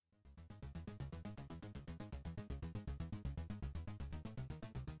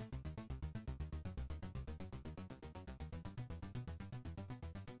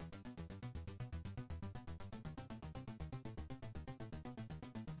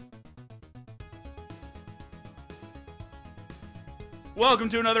Welcome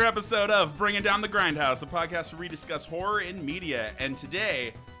to another episode of Bringing Down the Grindhouse, a podcast where we discuss horror in media. And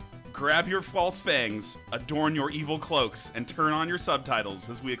today, grab your false fangs, adorn your evil cloaks, and turn on your subtitles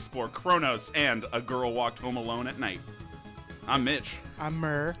as we explore Kronos and A Girl Walked Home Alone at Night. I'm Mitch. I'm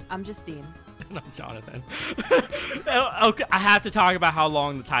Murr. I'm Justine. And I'm Jonathan. Okay, I have to talk about how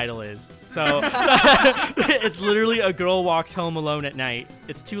long the title is. So it's literally A Girl Walks Home Alone at Night.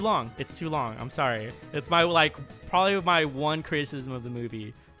 It's too long. I'm sorry. It's probably my one criticism of the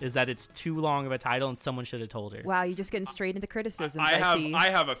movie is that it's too long of a title and someone should have told her. Wow, you're just getting straight into criticisms. I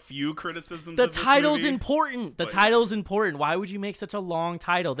have a few criticisms The of this title's movie, important. The title's important. Why would you make such a long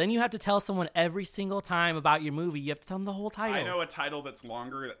title? Then you have to tell someone every single time about your movie. You have to tell them the whole title. I know a title that's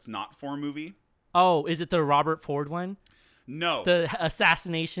longer that's not for a movie. Oh, is it the Robert Ford one? No. The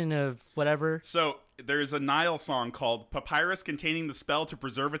assassination of whatever? So there's a Nile song called Papyrus Containing the Spell to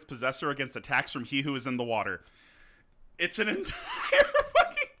Preserve Its Possessor Against Attacks from He Who Is in the Water. It's an entire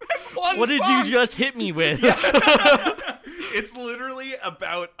fucking... That's one What did song. you just hit me with? It's literally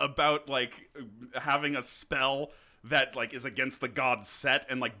about like having a spell that like is against the god Set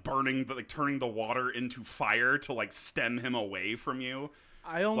and like burning, like turning the water into fire to like stem him away from you.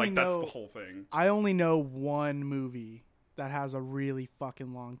 I only know that's the whole thing. I only know one movie that has a really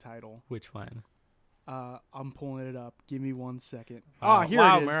fucking long title. Which one? I'm pulling it up. Give me 1 second. Here wow,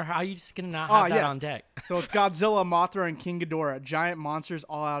 it is. Mer, how are you just gonna not have that yes. on deck? So it's Godzilla, Mothra, and King Ghidorah. Giant monsters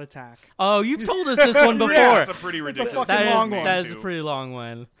all out attack. Oh, you've told us this one before. Yeah, it's a pretty ridiculous. fucking long one. That is a pretty long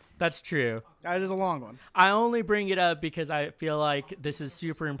one. That's true. That is a long one. I only bring it up because I feel like this is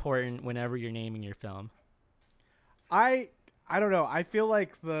super important whenever you're naming your film. I don't know. I feel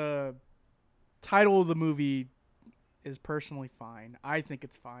like the title of the movie is personally fine. I think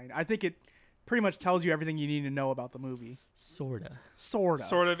it's fine. I think it pretty much tells you everything you need to know about the movie. Sorta. Sort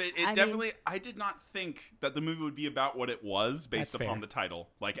of. It definitely. I did not think that the movie would be about what it was based That's upon fair. the title,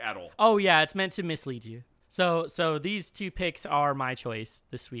 like at all. Oh yeah, it's meant to mislead you. So these two picks are my choice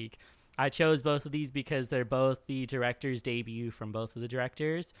this week. I chose both of these because they're both the director's debut from both of the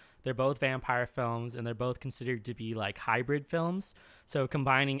directors. They're both vampire films, and they're both considered to be like hybrid films. So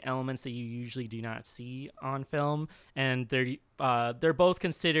combining elements that you usually do not see on film, and they're both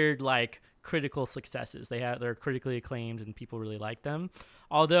considered like critical successes. They're critically acclaimed, and people really like them.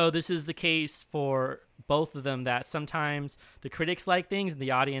 Although this is the case for both of them that sometimes the critics like things and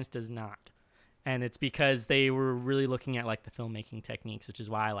the audience does not. And it's because they were really looking at like the filmmaking techniques, which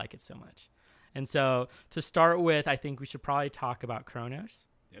is why I like it so much. And so to start with, I think we should probably talk about Kronos.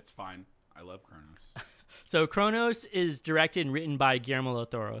 It's fine. I love Kronos. So Kronos is directed and written by Guillermo del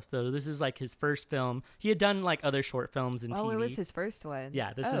Toro. So this is like his first film. He had done like other short films and TV. Oh, it was his first one.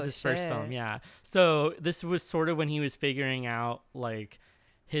 Yeah, this is his first shit. film. Yeah. So this was sort of when he was figuring out like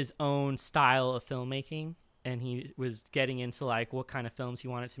his own style of filmmaking. And he was getting into like what kind of films he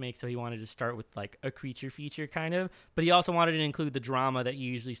wanted to make. So he wanted to start with like a creature feature kind of, but he also wanted to include the drama that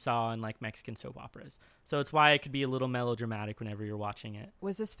you usually saw in like Mexican soap operas. So it's why it could be a little melodramatic whenever you're watching it.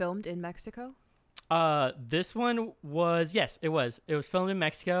 Was this filmed in Mexico? This one was, yes, it was filmed in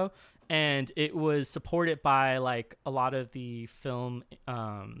Mexico, and it was supported by like a lot of the film,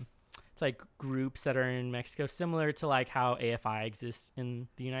 it's like groups that are in Mexico, similar to like how AFI exists in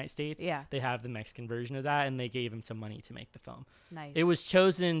the United States. Yeah. They have the Mexican version of that, and they gave him some money to make the film. Nice. It was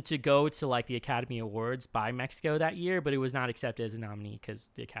chosen to go to like the Academy Awards by Mexico that year, but it was not accepted as a nominee because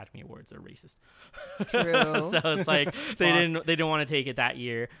the Academy Awards are racist. True. So it's like they didn't want to take it that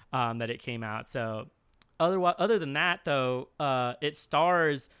year that it came out. So other than that though, it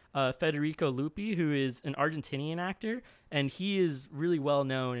stars Federico Lupi, who is an Argentinian actor, and he is really well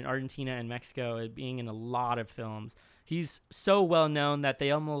known in Argentina and Mexico, being in a lot of films. He's so well known that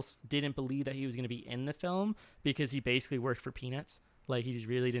they almost didn't believe that he was going to be in the film because he basically worked for peanuts. Like he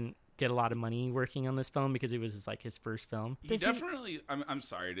really didn't get a lot of money working on this film because it was like his first film. I'm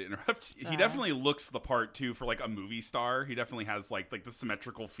sorry to interrupt. He definitely looks the part too for like a movie star. He definitely has like the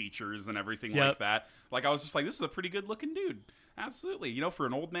symmetrical features and everything like that. Like I was just like, this is a pretty good looking dude. Absolutely. You know, for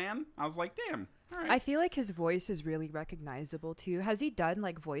an old man, I was like, damn. All right. I feel like his voice is really recognizable too. Has he done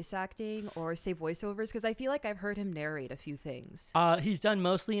like voice acting or say voiceovers? Because I feel like I've heard him narrate a few things. He's done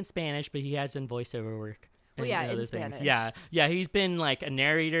mostly in Spanish, but he has done voiceover work. Well, yeah, in Spanish. Yeah. He's been like a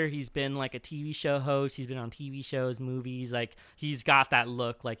narrator. He's been like a TV show host. He's been on TV shows, movies. Like he's got that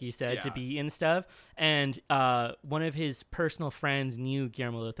look, like you said, to be in stuff. And one of his personal friends knew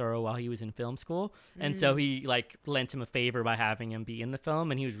Guillermo del Toro while he was in film school, and so he like lent him a favor by having him be in the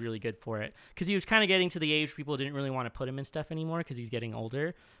film, and he was really good for it because he was kind of getting to the age where people didn't really want to put him in stuff anymore because he's getting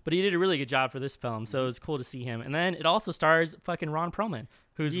older. But he did a really good job for this film, so it was cool to see him. And then it also stars fucking Ron Perlman,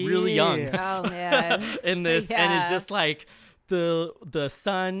 who's really young Oh man. in this, and it's just like the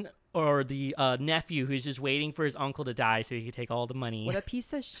son or the nephew who's just waiting for his uncle to die so he can take all the money. What a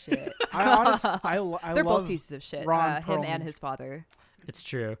piece of shit. I honestly, I They're love both pieces of shit. Ron Him and Perlman's- his father. It's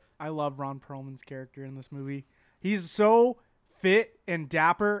true. I love Ron Perlman's character in this movie. He's so fit and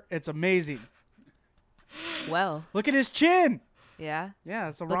dapper. It's amazing. Well, Look at his chin. yeah. Yeah,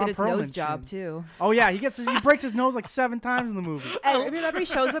 it's a Look Ron at his Perlman nose job chin. too. Oh yeah, he breaks his nose like 7 times in the movie. And remember, he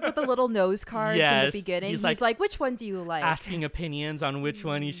shows up with the little nose cards in Yes, the beginning. he's He's, like, like, "Which one do you like?" Asking opinions on which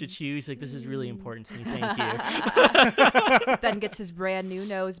one you should choose. Like, this is really important to me. Thank you. Then gets his brand new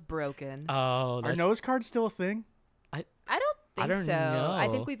nose broken. Oh, Are that's, nose cards still a thing? I don't think don't so. I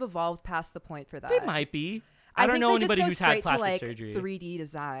know. think we've evolved past the point for that. they might be. I don't think know they anybody just go who's had straight plastic to, like, surgery. 3D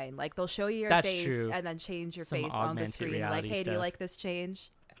design. Like they'll show you your That's face true. and then change your Some face on the augmented screen. Like, reality hey, do you stuff. like this change?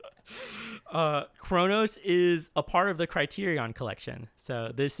 Chronos is a part of the Criterion collection.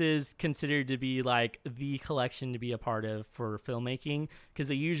 So this is considered to be like the collection to be a part of for filmmaking, because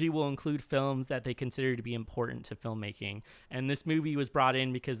they usually will include films that they consider to be important to filmmaking. And this movie was brought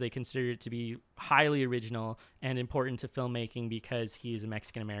in because they considered it to be highly original and important to filmmaking because he's a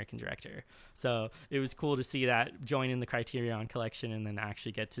Mexican-American director. So it was cool to see that join in the Criterion collection and then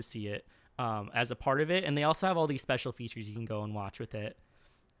actually get to see it as a part of it. And they also have all these special features you can go and watch with it.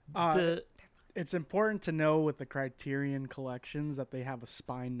 It's important to know with the Criterion collections that they have a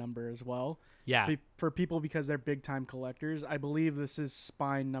spine number as well. Yeah. For people because they're big time collectors. I believe this is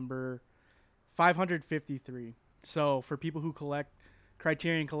spine number 553. So for people who collect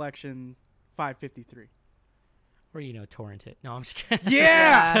Criterion collection 553. Or, torrent it. No, I'm just kidding.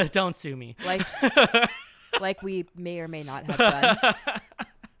 Yeah! Don't sue me. Like we may or may not have done.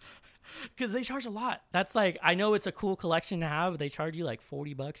 Because they charge a lot. That's like, I know it's a cool collection to have, but they charge you like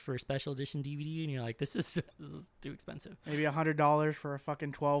 $40 for a special edition DVD, and you're like, this is too expensive. Maybe $100 for a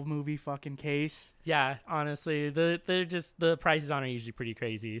fucking 12 movie fucking case. Yeah, honestly, the prices on are usually pretty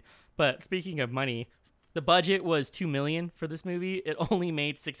crazy. But speaking of money, the budget was $2 million for this movie. It only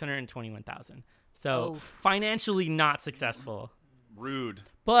made $621,000. So financially not successful. Rude.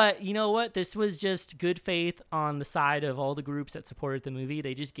 But you know what? This was just good faith on the side of all the groups that supported the movie.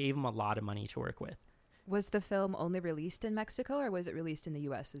 They just gave them a lot of money to work with. Was the film only released in Mexico, or was it released in the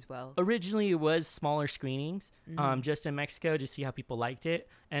U.S. as well? Originally, it was smaller screenings, just in Mexico, to see how people liked it.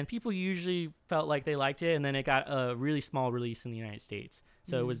 And people usually felt like they liked it, and then it got a really small release in the United States.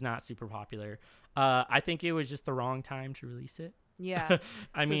 So it was not super popular. I think it was just the wrong time to release it. Yeah.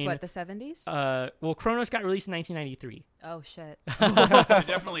 I So mean, what, the 70s? well, Chronos got released in 1993. Oh, shit. It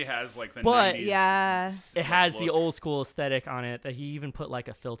definitely has like the But- 90s. Yeah. It has the look. old school aesthetic on it that he even put like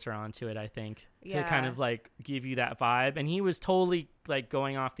a filter onto it, I think, to kind Yeah. of like give you that vibe. And he was totally like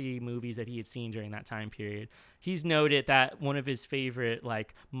going off the movies that he had seen during that time period. He's noted that one of his favorite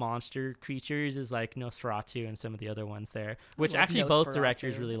like monster creatures is like Nosferatu and some of the other ones there, which love actually both Nosferatu.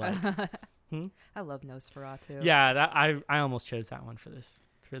 directors really like. I love Nosferatu. Yeah, that I almost chose that one for this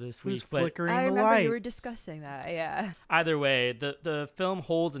Who's week, but flickering I the remember lights? you were discussing that. Yeah. either way, the film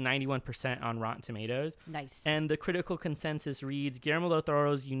holds a 91% on Rotten Tomatoes. Nice. And the critical consensus reads, Guillermo del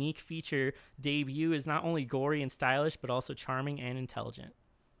Toro's unique feature debut is not only gory and stylish, but also charming and intelligent.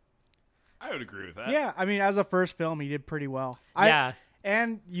 I would agree with that. Yeah, I mean, as a first film, he did pretty well. Yeah.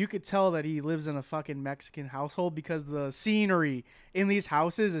 And you could tell that he lives in a fucking Mexican household because the scenery in these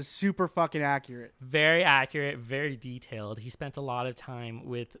houses is super fucking accurate. Very accurate, very detailed. He spent a lot of time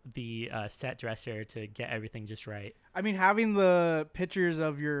with the set dresser to get everything just right. I mean, having the pictures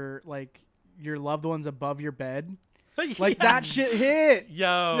of your loved ones above your bed, like Yeah. that shit hit.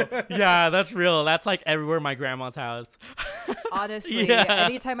 Yo, yeah, that's real. That's like everywhere in my grandma's house. Honestly, Yeah.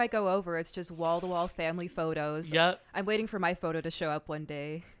 anytime I go over, it's just wall-to-wall family photos. Yep. I'm waiting for my photo to show up one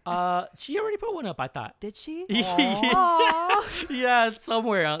day. She already put one up, I thought. Did she? Yeah. Aw. Yeah, it's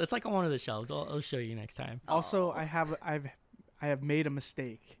somewhere else. It's like on one of the shelves. I'll show you next time. Also, I have made a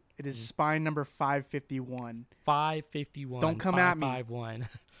mistake. It is spine number 551. 551. Don't come at me. 551.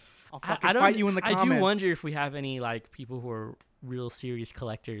 I'll fucking fight you in the comments. I do wonder if we have any like people who are real serious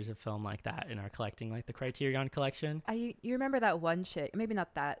collectors of film like that and are collecting like the Criterion collection. You remember that one chick? Maybe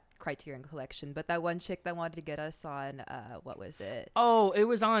not that Criterion collection, but that one chick that wanted to get us on. What was it? Oh, it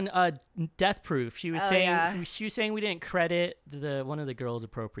was on Death Proof. She was Oh, saying yeah. she was saying we didn't credit one of the girls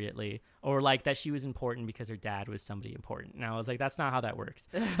appropriately, or like that she was important because her dad was somebody important. And I was like, that's not how that works.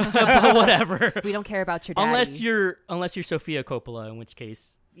 But whatever. We don't care about your daddy. Unless you're Sofia Coppola, in which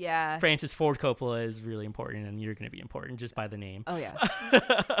case Yeah. Francis Ford Coppola is really important, and you're going to be important just by the name. Oh yeah.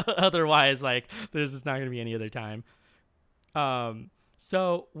 Otherwise, like, there's just not going to be any other time.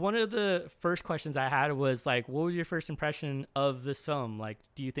 So one of the first questions I had was like, what was your first impression of this film? Like,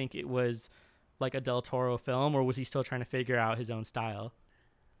 do you think it was like a Del Toro film, or was he still trying to figure out his own style?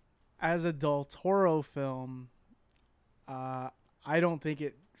 As a Del Toro film, I don't think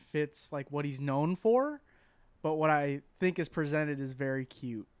it fits like what he's known for, but what I think is presented is very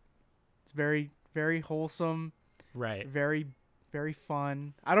cute. It's very, very wholesome, Right. very, very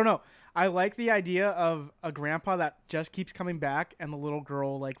fun. I don't know. I like the idea of a grandpa that just keeps coming back and the little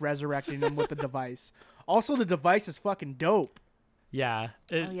girl like resurrecting him with the device. Also, the device is fucking dope. Yeah,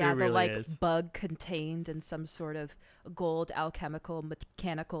 it, Oh yeah, it really the like is. bug contained in some sort of gold alchemical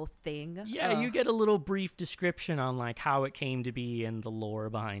mechanical thing. Yeah, you get a little brief description on like how it came to be and the lore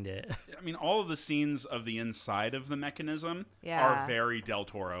behind it. I mean, all of the scenes of the inside of the mechanism Yeah. are very Del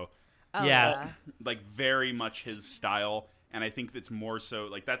Toro. Oh, Yeah. Like very much his style, and I think it's more so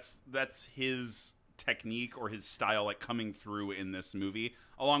like that's his technique or his style like coming through in this movie,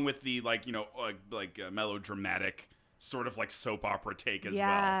 along with the like melodramatic sort of like soap opera take as well.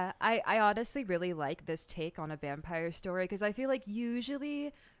 Yeah, I honestly really like this take on a vampire story because I feel like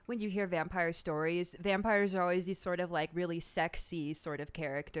usually when you hear vampire stories, vampires are always these sort of like really sexy sort of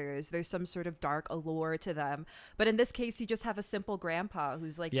characters. There's some sort of dark allure to them. But in this case, you just have a simple grandpa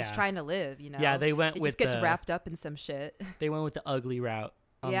who's like just Yeah. trying to live, you know? Yeah, they went it with just gets the- wrapped up in some shit. They went with the ugly route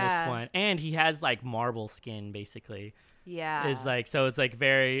on Yeah. this one, and he has like marble skin basically. Yeah. Is like so it's like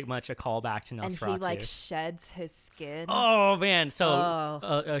very much a callback to and Nosferatu. he like sheds his skin. Oh man, so Oh.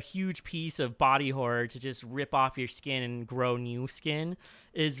 a huge piece of body horror to just rip off your skin and grow new skin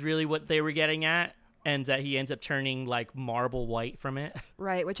is really what they were getting at, and that he ends up turning like marble white from it.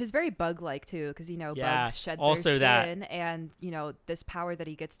 Right, which is very bug-like too, because Yeah, bugs shed also their that. skin, and this power that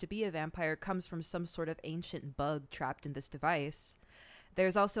he gets to be a vampire comes from some sort of ancient bug trapped in this device.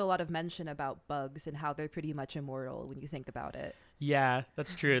 There's also a lot of mention about bugs and how they're pretty much immortal when you think about it. Yeah,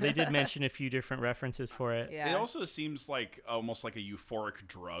 that's true. They did mention a few different references for it. Yeah. It also seems like almost like a euphoric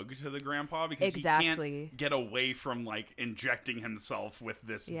drug to the grandpa because he Exactly. can't get away from like injecting himself with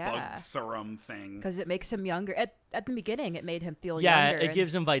this Yeah. bug serum thing. Because it makes him younger. At the beginning, it made him feel Yeah, younger. it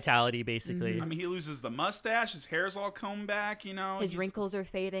gives him vitality basically. I mean, he loses the mustache, his hair's all combed back, His he's- wrinkles are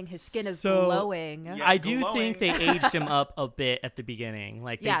fading. His skin is So- glowing. Yeah. I do glowing. think they aged him up a bit at the beginning.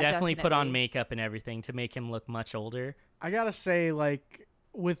 Like they Yeah, definitely put on definitely. makeup and everything to make him look much older. I gotta say, like,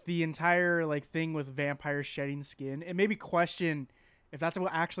 with the entire like thing with vampires shedding skin, it made me question if that's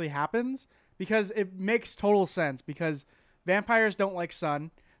what actually happens, because it makes total sense, because vampires don't like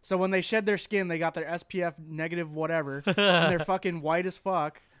sun, so when they shed their skin, they got their SPF negative whatever, and they're fucking white as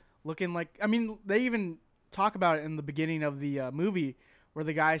fuck, looking like, I mean, they even talk about it in the beginning of the movie where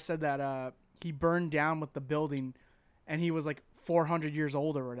the guy said that he burned down with the building and he was like 400 years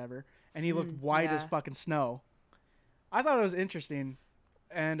old or whatever, and he looked white as yeah. fucking snow. I thought it was interesting,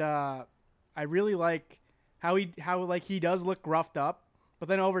 and I really like how he does look gruffed up, but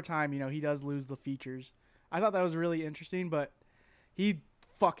then over time, he does lose the features. I thought that was really interesting, but he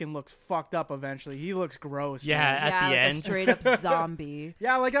fucking looks fucked up eventually. He looks gross. Yeah, man. at yeah, the like end. a straight up zombie.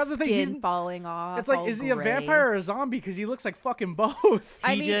 Yeah, like that's the thing. Skin He's, falling off. it's like, all is he a gray. vampire or a zombie? Because he looks like fucking both.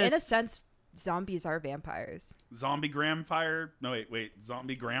 I He mean, in a just- sense, zombies are vampires. Zombie Grampire. No, wait.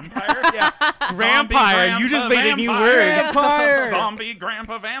 Zombie Grampire? Yeah. Grampire, you just made a new word. Vampire. Zombie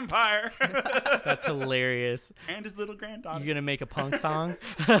Grandpa Vampire. That's hilarious. And his little granddaughter. You gonna make a punk song?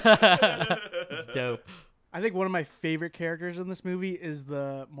 That's dope. I think one of my favorite characters in this movie is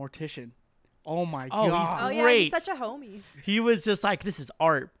the mortician. Oh my Oh, he's god. Oh yeah, Great. he's such a homie. He was just like, this is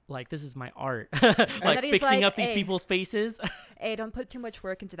art. Like, this is my art. then like he's fixing like, up these "Hey." people's faces. Hey, don't put too much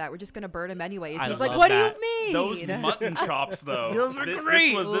work into that. We're just gonna burn him anyways. I He's like, love what that. do you mean? Those mutton chops, though. Those are this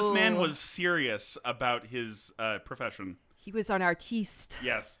great. This man Ooh. was serious about his profession. He was an artiste.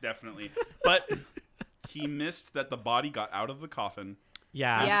 Yes, definitely. But he missed that the body got out of the coffin.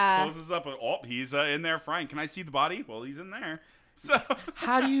 Yeah. Yeah. Just closes up. Oh, he's in there frying. Can I see the body? Well, he's in there. So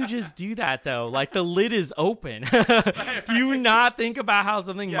How do you just do that though? Like the lid is open. Do you not think about how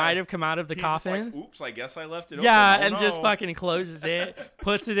something Yeah. might have come out of the he's just coffin? like, oops, I guess I left it Yeah, open. Oh, and just no. fucking closes it,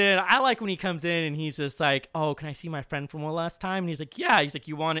 puts it in. I like when he comes in and he's just like, "Oh, can I see my friend from last time?" And he's like, "Yeah." He's like,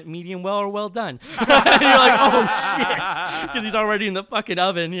 "You want it medium well or well done?" And you're like, "Oh shit," because he's already in the fucking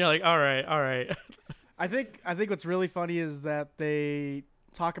oven. You're like, "All right, all right." I think what's really funny is that they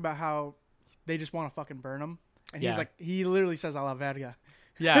talk about how they just want to fucking burn him, and Yeah. he's like, he literally says "a la verga."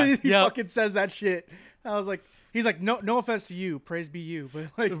 Yeah, he yep. fucking says that shit. I was like, he's like, no offense to you, praise be you, but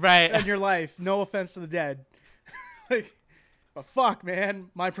like, Right. in your life, no offense to the dead. Like, but fuck, man,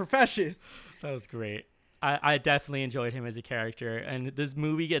 my profession. That was great. I definitely enjoyed him as a character, and this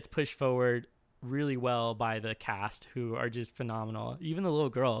movie gets pushed forward really well by the cast, who are just phenomenal. Even the little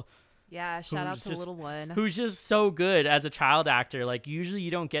girl. Yeah, shout out Who's to just- Little One. who's just so good as a child actor. Like usually you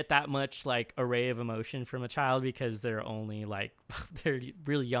don't get that much like array of emotion from a child because they're only like they're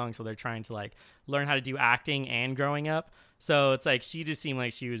really young, so they're trying to like learn how to do acting and growing up. So it's like she just seemed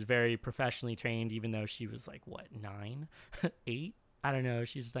like she was very professionally trained, even though she was like what 9, 8. I don't know.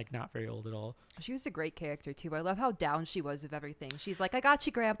 She's like not very old at all. She was a great character too. I love how down she was of everything. She's like, I got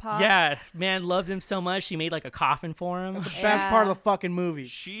you, Grandpa. Yeah, man, loved him so much. She made like a coffin for him. The best part of the fucking movie.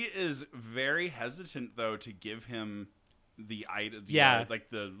 She is very hesitant though to give him the item, Yeah.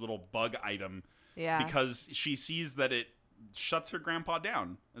 like the little bug item, Yeah. because she sees that it shuts her grandpa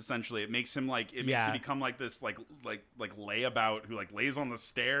down. Essentially, it makes him like makes Yeah. him become like this like layabout who like lays on the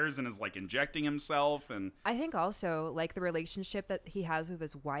stairs and is like injecting himself. And I think also like the relationship that he has with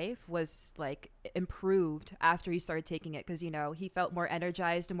his wife was like improved after he started taking it because he felt more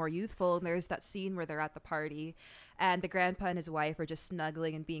energized and more youthful. And there's that scene where they're at the party and the grandpa and his wife are just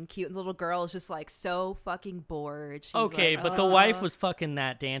snuggling and being cute, and the little girl is just like so fucking bored. She's Okay, like, but the wife was fucking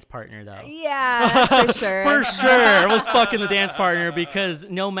that dance partner though. yeah, that's for sure. For sure was fucking the dance partner because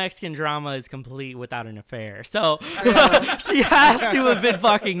no Mexican drama is complete without an affair. So she has to have been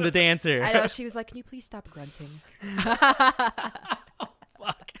fucking the dancer. I know. She was like, "Can you please stop grunting?"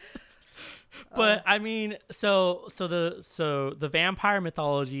 Fuck. But I mean, so the vampire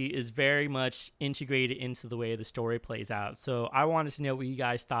mythology is very much integrated into the way the story plays out. So I wanted to know what you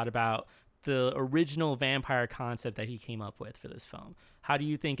guys thought about the original vampire concept that he came up with for this film. How do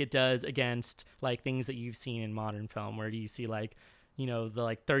you think it does against like things that you've seen in modern film? Where do you see like, the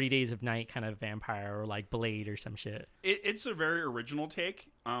like 30 Days of Night kind of vampire or like Blade or some shit? it's a very original take.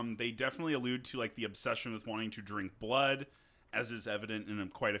 They definitely allude to like the obsession with wanting to drink blood, as is evident in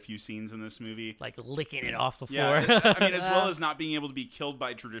quite a few scenes in this movie. Like licking it off the floor. Yeah, I mean, as well as not being able to be killed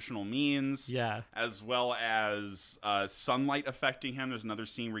by traditional means. Yeah. As well as sunlight affecting him. There's another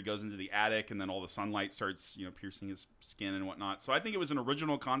scene where he goes into the attic, and then all the sunlight starts, piercing his skin and whatnot. So I think it was an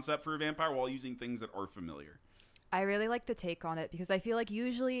original concept for a vampire while using things that are familiar. I really like the take on it because I feel like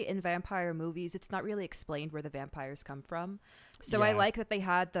usually in vampire movies, it's not really explained where the vampires come from. So I Yeah. like that they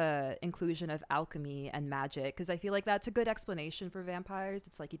had the inclusion of alchemy and magic because I feel like that's a good explanation for vampires.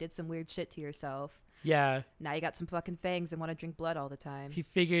 It's like you did some weird shit to yourself. Yeah. Now you got some fucking fangs and want to drink blood all the time. He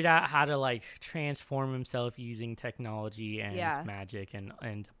figured out how to like transform himself using technology and Yeah. magic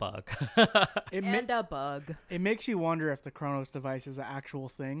and bug. It, And a bug. it makes you wonder if the Chronos device is an actual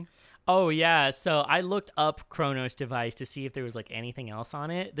thing. Oh yeah, so I looked up Chronos device to see if there was like anything else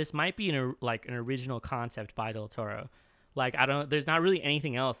on it. This might be an original concept by Del Toro. Like there's not really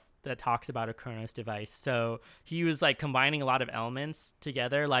anything else that talks about a Chronos device. So he was like combining a lot of elements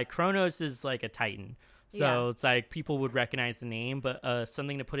together. Like Chronos is like a Titan. So Yeah. it's like people would recognize the name, but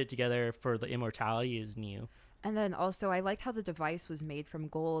something to put it together for the immortality is new. And then also, I liked how the device was made from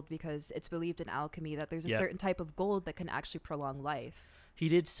gold because it's believed in alchemy that there's a Yeah. certain type of gold that can actually prolong life. He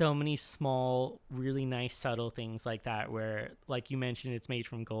did so many small, really nice, subtle things like that where, like you mentioned, it's made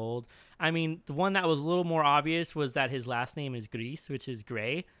from gold. I mean, the one that was a little more obvious was that his last name is Gris, which is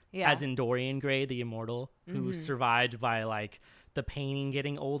gray, Yeah. as in Dorian Gray, the immortal, who survived by, like, the painting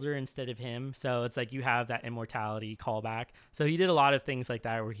getting older instead of him. So it's like you have that immortality callback. So he did a lot of things like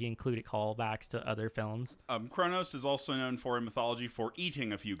that where he included callbacks to other films. Chronos is also known for in mythology for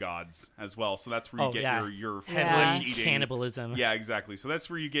eating a few gods as well. So that's where you Oh, get yeah. your Yeah. flesh eating. Cannibalism. Yeah, exactly. So that's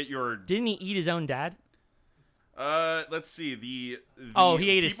where you get your. Didn't he eat his own dad? Let's see the Oh, he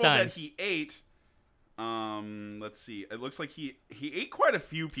ate his people son. that he ate. Let's see. It looks like he ate quite a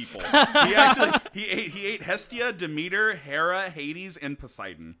few people. He actually he ate Hestia, Demeter, Hera, Hades, and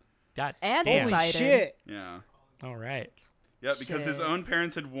Poseidon. God And damn. Holy Poseidon. shit. Yeah. All right. Yeah, because his Shit. own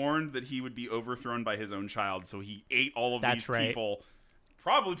parents had warned that he would be overthrown by his own child, so he ate all of That's these right. people.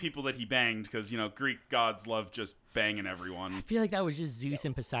 Probably people that he banged, because, Greek gods love just banging everyone. I feel like that was just Zeus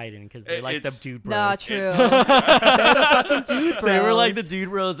and Poseidon because they're like the It's- dude bros. Nah, true. They were like the bros. dude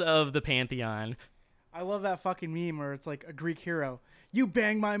bros of the pantheon. I love that fucking meme where it's like a Greek hero. You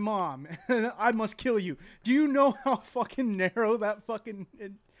bang my mom. I must kill you. Do you know how fucking narrow that fucking...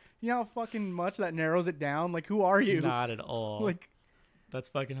 You know how fucking much that narrows it down? Like, who are you? Not at all. Like, That's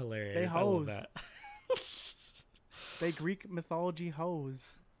fucking hilarious. They I love hoes. that. they Greek mythology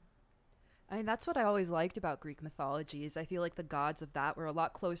hoes. I mean, that's what I always liked about Greek mythology is I feel like the gods of that were a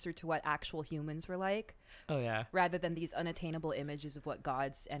lot closer to what actual humans were like, Oh yeah. rather than these unattainable images of what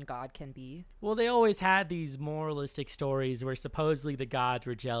gods and God can be. Well, they always had these moralistic stories where supposedly the gods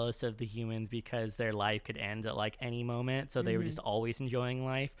were jealous of the humans because their life could end at like any moment, so they were just always enjoying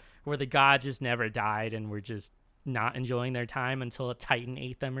life. Where the gods just never died and were just not enjoying their time until a Titan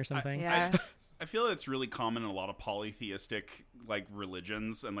ate them or something. Yeah. I feel it's really common in a lot of polytheistic like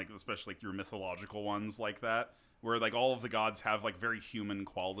religions, and like especially like your mythological ones like that, where like all of the gods have like very human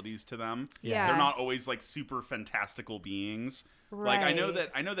qualities to them. Yeah. They're not always like super fantastical beings. Like I know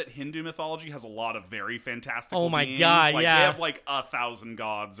Right. that Hindu mythology has a lot of very fantastical Oh my beings. God, Like yeah. they have like 1,000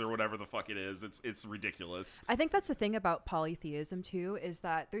 gods or whatever the fuck it is. It's ridiculous. I think that's the thing about polytheism too, is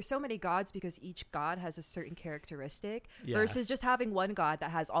that there's so many gods because each god has a certain characteristic Yeah. versus just having one god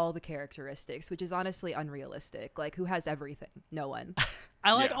that has all the characteristics, which is honestly unrealistic. Like, who has everything? No one.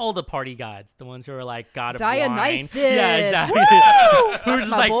 I like Yeah. all the party gods, the ones who are like god of Dionysus! wine. Yeah, exactly. Woo! Who are That's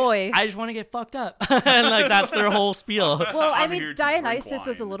just my like, boy. I just want to get fucked up, and like that's their whole spiel. Well, I I'm here mean, to drink Dionysus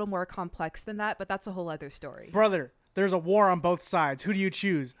was a wine. little more complex than that, but that's a whole other story. Brother, there's a war on both sides. Who do you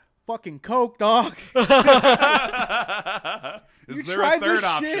choose? Fucking Coke, dog. Is You there a tried third this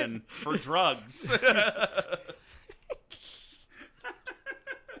option for drugs?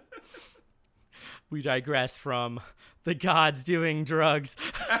 We digress from the gods doing drugs.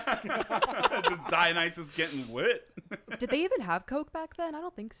 Just Dionysus getting lit. Did they even have Coke back then? I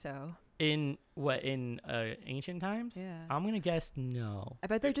don't think so. In ancient times? Yeah. I'm gonna guess no. I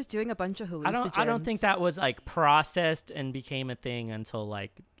bet they're just doing a bunch of hallucinogens. I don't think that was like processed and became a thing until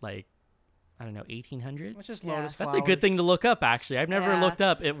like I don't know, 1800s. It's just Yeah. lotus That's flowers. a good thing to look up. Actually, I've never Yeah. looked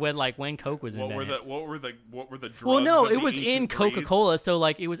up it when Coke was What invented. were the drugs? Well, no, of it the was in ancient Greece? Coca-Cola, so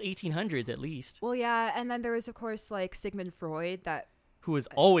like it was 1800s at least. Well, yeah, and then there was, of course, like Sigmund Freud that Who was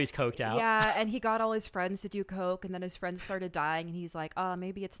always coked out. Yeah, and he got all his friends to do coke, and then his friends started dying, and he's like, "Oh,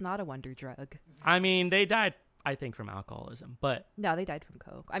 maybe it's not a wonder drug." I mean, they died, I think, from alcoholism, but No, they died from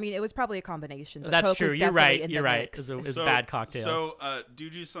coke. I mean, it was probably a combination. But that's coke true. Was You're definitely right. in You're the right. mix. It was a bad cocktail. So,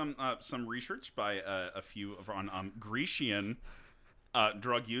 do some research by a few on Grecian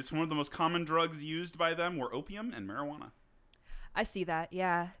drug use. One of the most common drugs used by them were opium and marijuana. I see that.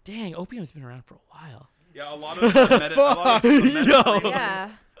 Yeah, Dang, opium's been around for a while. Yeah, a lot of Mediterranean,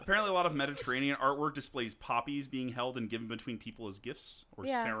 yeah. apparently a lot of Mediterranean artwork displays poppies being held and given between people as gifts or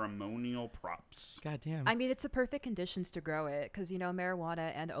Yeah. ceremonial props. God damn. I mean, it's the perfect conditions to grow it because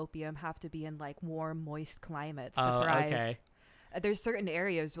marijuana and opium have to be in like warm, moist climates to thrive. Okay. There's certain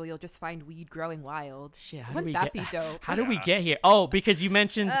areas where you'll just find weed growing wild. Shit, how Wouldn't did we that get? be dope? How did we get here? Oh, because you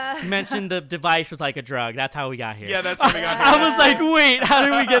mentioned the device was like a drug. That's how we got here. Yeah, that's how we got here. I was like, wait, how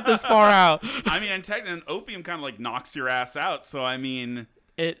did we get this far out? I mean, and technically, opium kind of like knocks your ass out. So I mean,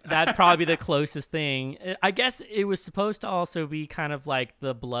 That'd probably be the closest thing. I guess it was supposed to also be kind of like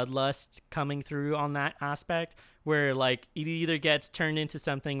the bloodlust coming through on that aspect, where like it either gets turned into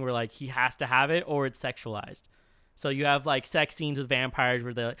something where like he has to have it, or it's sexualized. So you have like sex scenes with vampires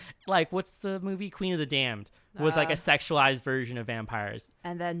where they're like, what's the movie Queen of the Damned? Was like a sexualized version of vampires.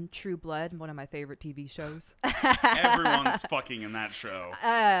 And then True Blood, one of my favorite TV shows. everyone's fucking in that show.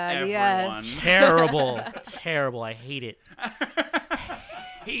 Everyone. Yes. Terrible. I hate it.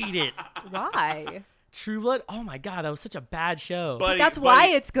 Hate it. Why? True Blood. Oh my god, that was such a bad show. Buddy, That's why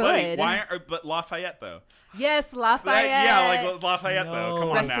it's buddy, good. but Lafayette though. Yes, Lafayette. Yeah, like Lafayette though. Come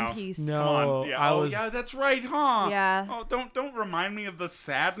on Rest now. in peace. No. Come on. Yeah. I Oh was- yeah, that's right, huh? Yeah. Oh, don't remind me of the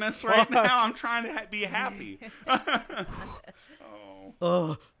sadness right now. I'm trying to be happy. Oh.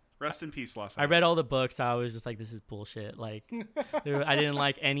 Ugh. Rest in peace, I Lafayette. read all the books. I was just like, this is bullshit. Like, I didn't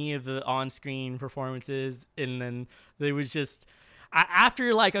like any of the on-screen performances. And then there was just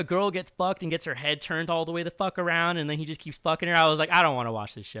after like a girl gets fucked and gets her head turned all the way the fuck around, and then he just keeps fucking her. I was like, I don't want to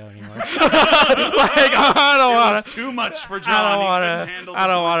watch this show anymore. Like, I don't It want was to. too much for John. I don't He want couldn't to. handle I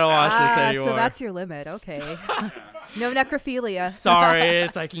don't the want to watch brutality. this anymore. So that's your limit. Okay. No necrophilia. Sorry,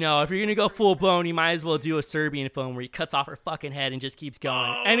 it's like, no, if you're gonna go full blown, you might as well do a Serbian film where he cuts off her fucking head and just keeps going.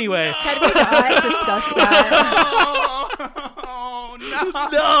 Oh, Anyway, Can we not discuss that? Oh no!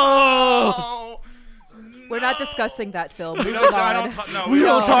 no. We're not discussing that film. We Moving don't, on. we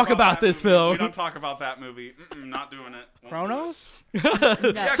don't talk about that this movie. film. We don't talk about that movie. Not doing it. Won't do it. Chronos? No.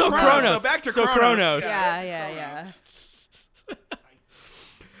 So Chronos. Chronos. So back to So Chronos. Chronos. Yeah.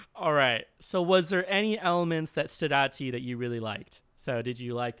 All right. So was there any elements that stood out to you that you really liked? So did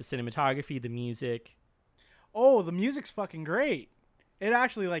you like the cinematography, the music? Oh, the music's fucking great. It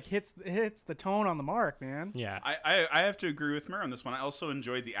actually like hits the tone on the mark, man. Yeah. I have to agree with Mer on this one. I also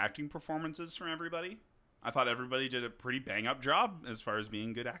enjoyed the acting performances from everybody. I thought everybody did a pretty bang up job as far as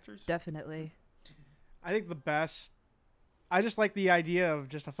being good actors. Definitely. I think the best. I just like the idea of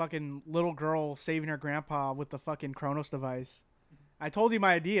just a fucking little girl saving her grandpa with the fucking Chronos device. I told you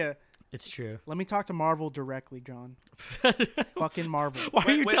my idea. It's true. Let me talk to Marvel directly, John. Fucking Marvel. Why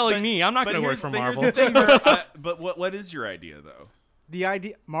are you telling but- me? I'm not but going to work here's- for but here's Marvel. the thing, Mer, but what is your idea though? The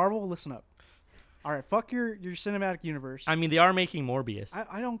idea, Marvel, listen up. All right, fuck your cinematic universe. I mean, they are making Morbius.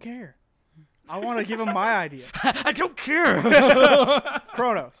 I don't care. I want to give him my idea. I don't care.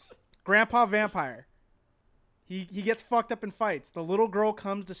 Kronos, Grandpa Vampire. He gets fucked up in fights. The little girl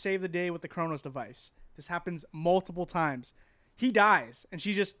comes to save the day with the Kronos device. This happens multiple times. He dies, and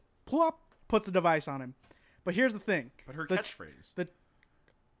she just puts the device on him. But here's the thing. But her catchphrase. The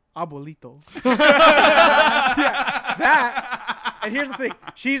abuelito. Yeah, that. And here's the thing.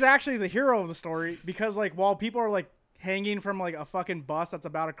 She's actually the hero of the story because, like, while people are, like, hanging from, like, a fucking bus that's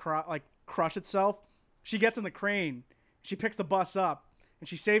about to, crush itself, she gets in the crane. She picks the bus up, and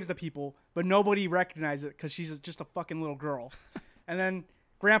she saves the people, but nobody recognizes it because she's just a fucking little girl. And then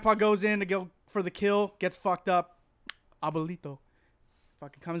Grandpa goes in to go for the kill, gets fucked up. Abuelito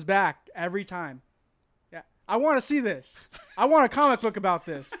fucking comes back every time. Yeah, I want to see this. I want a comic book about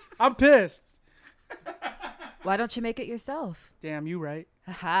this. I'm pissed. Why don't you make it yourself? Damn, you right.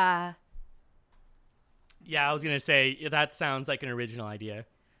 Haha. Yeah, I was gonna say that sounds like an original idea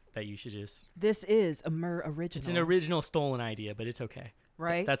that you should just. This is a original. It's an original stolen idea, but it's okay.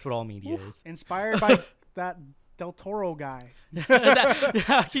 Right? That's what all media is. Inspired by that Del Toro guy.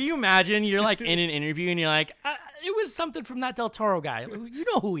 Can you imagine? You're like in an interview and you're like, it was something from that Del Toro guy. You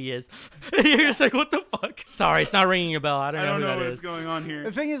know who he is. You're just like, what the fuck? Sorry, it's not ringing a bell. I don't know who that what's is. going on here.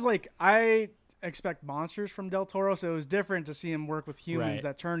 The thing is, like, I expect monsters from Del Toro, so it was different to see him work with humans Right.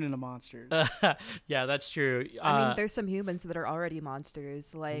 that turn into monsters. Yeah, that's true. I mean, there's some humans that are already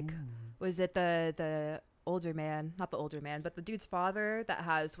monsters. Like, was it the older man, not the older man, but the dude's father that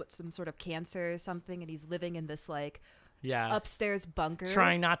has some sort of cancer or something, and he's living in this like upstairs bunker,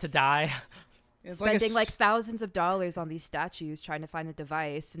 trying not to die. It's spending like thousands of dollars on these statues trying to find the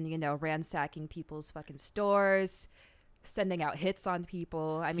device, and ransacking people's fucking stores, sending out hits on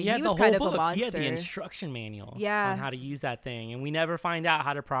people. I mean, he was kind of a monster. He had the instruction manual Yeah. on how to use that thing, and we never find out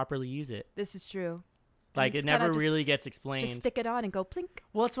how to properly use it. This is true. Like, it never really gets explained. Just stick it on and go plink.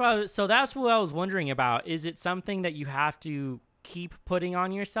 Well, that's what I was wondering about. Is it something that you have to keep putting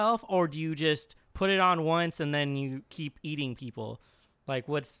on yourself, or do you just put it on once and then you keep eating people? Like,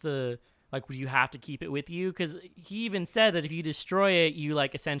 would you have to keep it with you? Because he even said that if you destroy it, you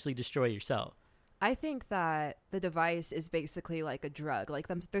like essentially destroy yourself. I think that the device is basically like a drug. Like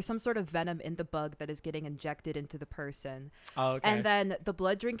there's some sort of venom in the bug that is getting injected into the person. Oh, okay. And then the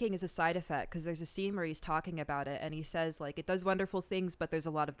blood drinking is a side effect because there's a scene where he's talking about it and he says like it does wonderful things, but there's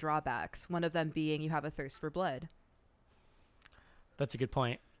a lot of drawbacks. One of them being you have a thirst for blood. That's a good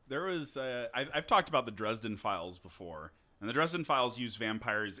point. There was I've talked about the Dresden Files before, and the Dresden Files use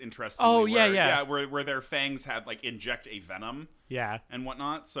vampires interestingly. Oh, yeah. where their fangs have like inject a venom. Yeah. And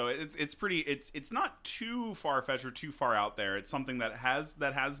whatnot. So it's pretty it's not too far fetched or too far out there. It's something that has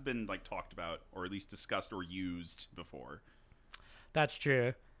been like talked about or at least discussed or used before. That's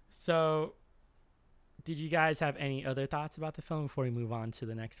true. So, did you guys have any other thoughts about the film before we move on to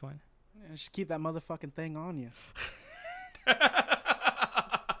the next one? Yeah, just keep that motherfucking thing on you.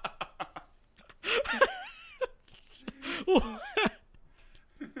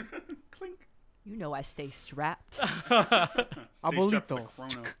 Clink. You know I stay strapped. Abuelito.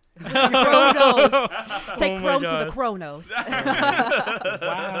 Kronos. Take my Chrome to God. the Kronos.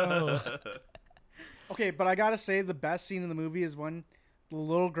 Wow. Okay, but I gotta say the best scene in the movie is when the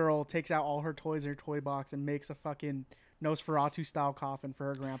little girl takes out all her toys in her toy box and makes a fucking Nosferatu-style coffin for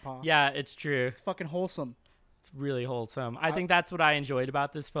her grandpa. Yeah, it's true. It's fucking wholesome. It's really wholesome. I think that's what I enjoyed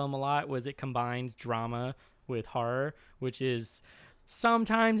about this film a lot, was it combined drama with horror, which is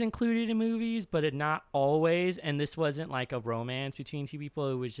sometimes included in movies, but it not always. And this wasn't like a romance between two people.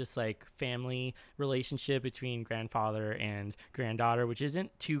 It was just like family relationship between grandfather and granddaughter, which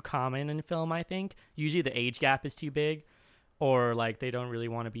isn't too common in film, I think. Usually the age gap is too big, or like they don't really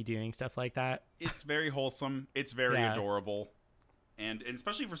want to be doing stuff like that. It's very wholesome. It's very adorable. And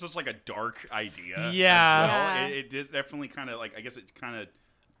especially for such like a dark idea. Yeah. As well. Yeah. It definitely kind of like, I guess it kind of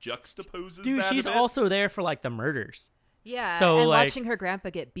juxtaposes Dude, that she's a bit. also there for like the murders. Yeah, So, and like- watching her grandpa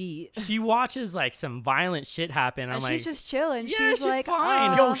get beat. She watches like some violent shit happen. I'm And like, she's just chilling. Yeah, she's she's like,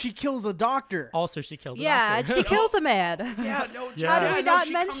 fine. Yo, she kills the doctor. also she killed the yeah, and doctor. she kills a man. Yeah, no, Yeah. How did Yeah, we no, not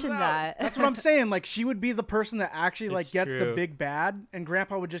she mention comes out. that? That's what I'm saying. Like, she would be the person that actually like It's gets the true. big bad, and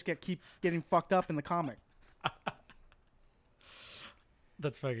Grandpa would just keep getting fucked up in the comic.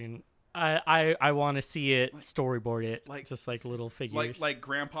 That's fucking. I want to see it, storyboard it, like- just like little figures. like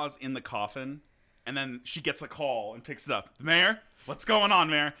Grandpa's in the coffin, and then she gets a call and picks it up. Mayor, what's going on,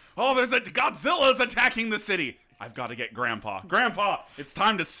 Mayor? Oh, there's Godzilla's attacking the city. I've got to get Grandpa. Grandpa, it's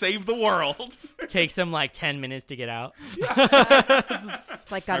time to save the world. Takes him like 10 minutes to get out.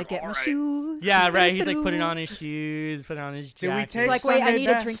 It's like, gotta get my Alright. shoes. Yeah, right. He's like putting on his shoes, putting on his Did we jacket. take- It's like, wait, I Sunday need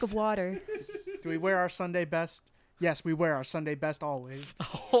a best. drink of water. Do we wear our Sunday best Yes, we wear our Sunday best always.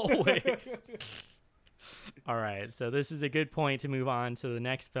 Always. All right, so this is a good point to move on to the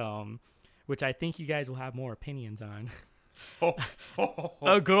next film, which I think you guys will have more opinions on.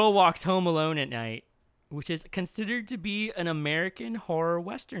 A Girl Walks Home Alone at Night, which is considered to be an American horror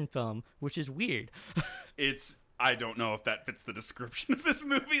Western film, which is weird. I don't know if that fits the description of this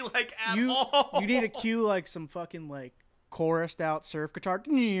movie, like, at You all. you need to cue like some fucking like chorused out surf guitar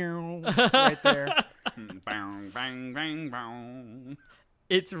right there. Bang, bang, bang, bang.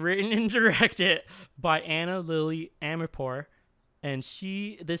 It's written and directed by Anna Lily Amirpour, and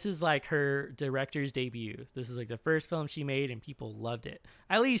this is like her director's debut. This is like the first film she made, and people loved it.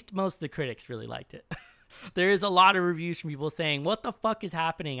 At least most of the critics really liked it. There is a lot of reviews from people saying, "What the fuck is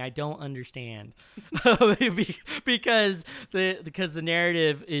happening? I don't understand," because the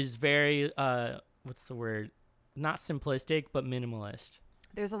narrative is very what's the word? Not simplistic, but minimalist.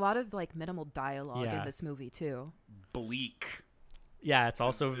 There's a lot of like minimal dialogue Yeah. in this movie too. Bleak. Yeah, it's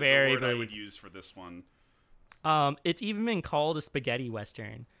also is very the word I bleak. would use for this one. It's even been called a spaghetti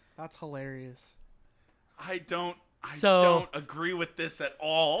western. That's hilarious. I don't So- agree with this at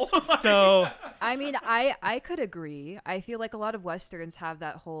all. So I mean, I could agree. I feel like a lot of westerns have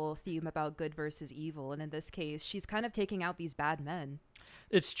that whole theme about good versus evil, and in this case, she's kind of taking out these bad men.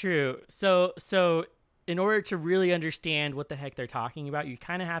 it's true. So in order to really understand what the heck they're talking about, you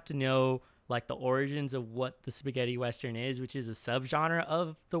kind of have to know like the origins of what the spaghetti western is, which is a subgenre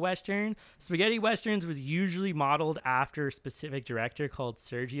of the western. Spaghetti westerns was usually modeled after a specific director called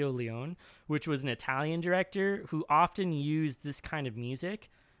Sergio Leone, which was an Italian director who often used this kind of music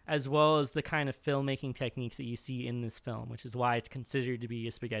as well as the kind of filmmaking techniques that you see in this film, which is why it's considered to be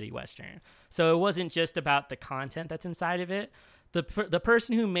a spaghetti western. So it wasn't just about the content that's inside of it. The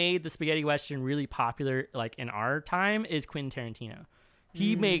person who made the spaghetti western really popular, like in our time, is Quentin Tarantino.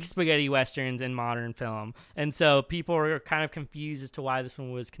 He makes spaghetti westerns in modern film, and so people are kind of confused as to why this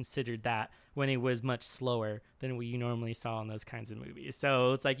one was considered that when it was much slower than what you normally saw in those kinds of movies.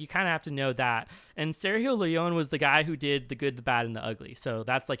 So it's like you kind of have to know that. And Sergio Leone was the guy who did The Good, the Bad, and the Ugly. So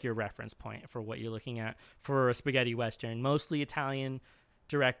that's like your reference point for what you're looking at for a spaghetti western. Mostly Italian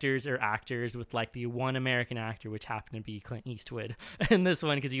directors or actors with like the one American actor, which happened to be Clint Eastwood in this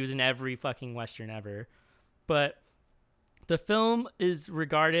one because he was in every fucking western ever. But the film is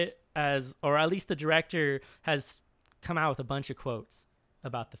regarded as, or at least the director has come out with a bunch of quotes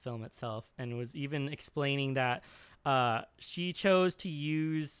about the film itself and was even explaining that she chose to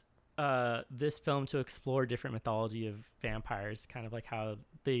use this film to explore different mythology of vampires, kind of like how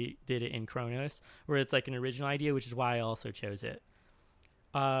they did it in Kronos, where it's like an original idea, which is why I also chose it.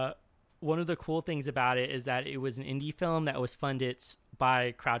 One of the cool things about it is that it was an indie film that was funded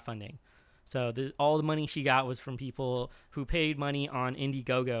by crowdfunding. So all the money she got was from people who paid money on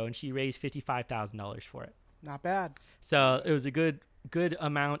Indiegogo, and she raised $55,000 for it. Not bad. So it was a good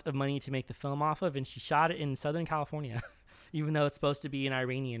amount of money to make the film off of, and she shot it in Southern California, even though it's supposed to be an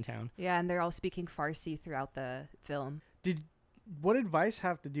Iranian town. Yeah, and they're all speaking Farsi throughout the film. What did Vice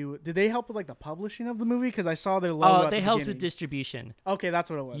have to do? Did they help with like the publishing of the movie? Because I saw their logo. They at the helped with beginning. distribution. Okay, that's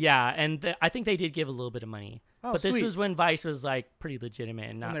what it was. Yeah, and I think they did give a little bit of money. Oh, But this sweet. was when Vice was like pretty legitimate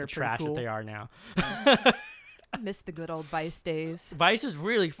and not they're the pretty trash cool. that they are now. I miss the good old Vice days. Vice was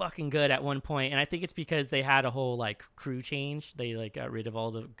really fucking good at one point, and I think it's because they had a whole like crew change. They like got rid of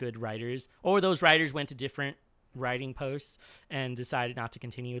all the good writers, or those writers went to different writing posts and decided not to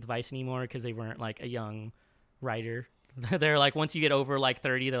continue with Vice anymore because they weren't like a young writer. They're like, once you get over like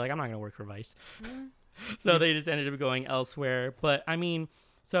 30, they're like, I'm not gonna work for Vice. So they just ended up going elsewhere. But I mean,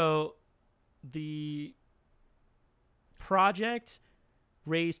 so the project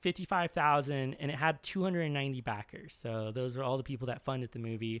raised $55,000 and it had 290 backers. So those are all the people that funded the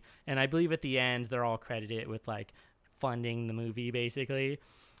movie. And I believe at the end they're all credited with like funding the movie basically.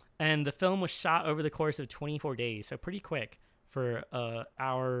 And the film was shot over the course of 24 days, so pretty quick for a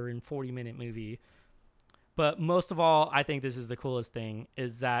hour and 40-minute movie. But most of all, I think this is the coolest thing,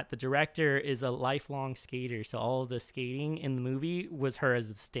 is that the director is a lifelong skater. So all of the skating in the movie was her as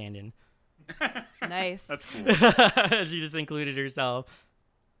a stand-in. Nice. That's cool. She just included herself.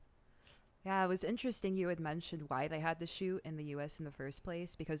 Yeah, it was interesting you had mentioned why they had to shoot in the U.S. in the first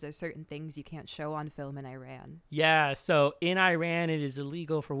place, because there's certain things you can't show on film in Iran. Yeah, so in Iran, it is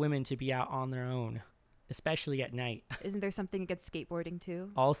illegal for women to be out on their own, especially at night. Isn't there something against skateboarding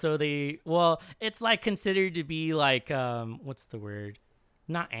too? Also, it's like considered to be like, what's the word?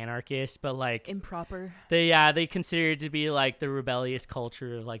 Not anarchist, but like Improper. they consider it to be like the rebellious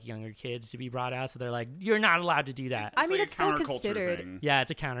culture of like younger kids to be brought out. So they're like, you're not allowed to do that. I mean, like it's a still counterculture considered. thing. Yeah,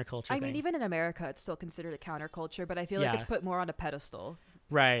 it's a counterculture I thing. mean, even in America, it's still considered a counterculture, but I feel like Yeah. it's put more on a pedestal.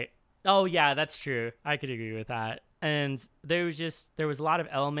 Right. Oh yeah, that's true. I could agree with that. And there was a lot of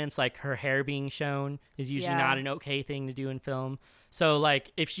elements, like her hair being shown is usually Yeah. not an okay thing to do in film. So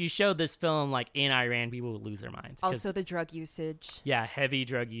like if she showed this film like in Iran, people would lose their minds. 'Cause, Also, the drug usage, yeah, heavy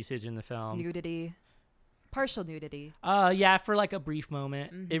drug usage in the film. nudity, partial nudity. Yeah, for like a brief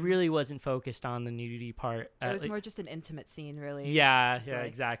moment. It Mhm. really wasn't focused on the nudity part. It was like- more just an intimate scene, really. yeah, Just, yeah, like,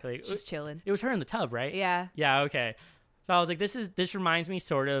 exactly. Just chilling. It was her in the tub, right? Yeah. Yeah, okay. So I was like, this reminds me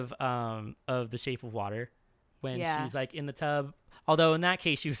sort of The Shape of Water, when Yeah. she's like in the tub. Although in that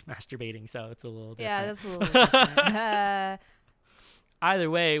case she was masturbating, so it's a little different. Yeah, that's a little different. Either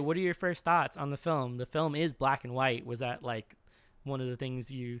way, what are your first thoughts on the film? The film is black and white. Was that like one of the things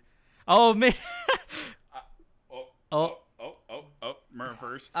you? Oh man. Murr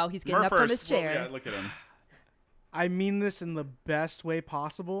first. Oh, he's getting Murr up from first. his chair. Well, yeah, look at him. I mean this in the best way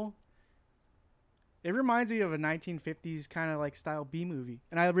possible. It reminds me of a 1950s kind of like style B movie,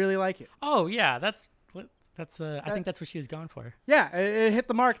 and I really like it. Oh yeah, that's I think that's what she was going for. Yeah, it hit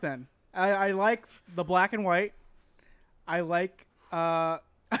the mark then. I like the black and white. I like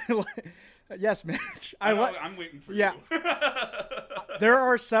yes, Mitch. I'm waiting for Yeah. you. There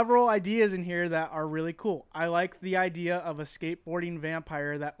are several ideas in here that are really cool. I like the idea of a skateboarding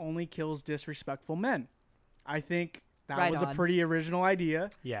vampire that only kills disrespectful men. I think that Right was on. a pretty original idea.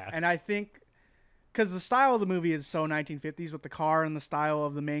 Yeah. And I think because the style of the movie is so 1950s with the car and the style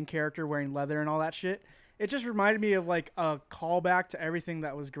of the main character wearing leather and all that shit, it just reminded me of like a callback to everything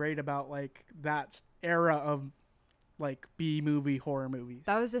that was great about like that era of like B movie horror movies.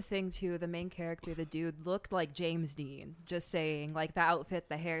 That was the thing too. The main character, the dude, looked like James Dean. Just saying, like the outfit,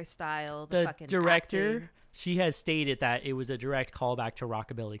 the hairstyle, the, The fucking director, acting. she has stated that it was a direct callback to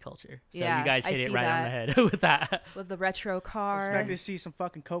rockabilly culture. So Yeah, you guys I hit it see right on the that. head with that. with the retro I car. expect to see some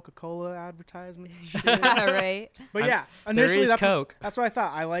fucking Coca-Cola advertisements and shit. Right? But yeah, There initially is that's Coke. that's what I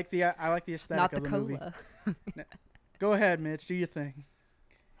thought. I like the aesthetic Not of the the movie. cola. Go ahead, Mitch. Do your thing.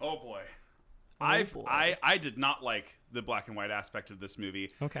 Oh boy. boy. I did not like the black and white aspect of this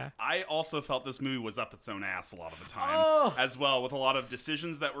movie. Okay. I also felt this movie was up its own ass a lot of the time Oh. as well, with a lot of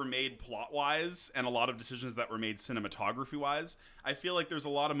decisions that were made plot-wise and a lot of decisions that were made cinematography-wise. I feel like there's a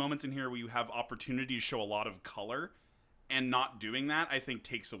lot of moments in here where you have opportunity to show a lot of color, and not doing that, I think,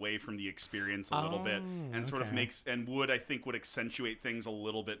 takes away from the experience a little bit, and sort of okay. makes, and would accentuate things a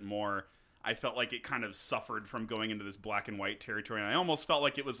little bit more. I felt like it kind of suffered from going into this black and white territory, and I almost felt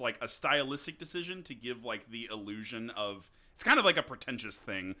like it was like a stylistic decision to give like the illusion of, it's kind of like a pretentious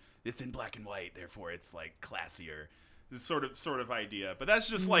thing. It's in black and white, therefore it's like classier. This sort of idea. But that's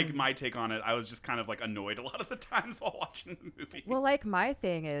just like my take on it. I was just kind of like annoyed a lot of the times while watching the movie. Well, like my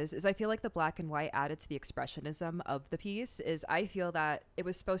thing is I feel like the black and white added to the expressionism of the piece. Is I feel that it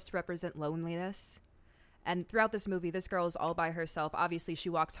was supposed to represent loneliness. And throughout this movie, this girl is all by herself. Obviously, she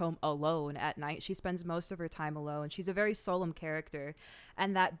walks home alone at night. She spends most of her time alone. She's a very solemn character.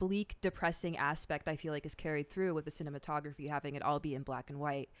 And that bleak, depressing aspect, I feel like, is carried through with the cinematography, having it all be in black and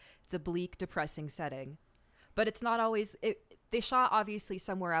white. It's a bleak, depressing setting. But it's not always... They shot, obviously,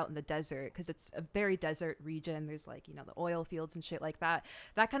 somewhere out in the desert, because it's a very desert region. There's, like, you know, the oil fields and shit like that.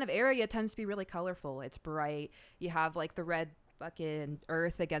 That kind of area tends to be really colorful. It's bright. You have, like, the red fucking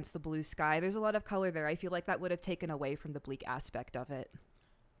earth against the blue sky. There's a lot of color there. I feel like that would have taken away from the bleak aspect of it.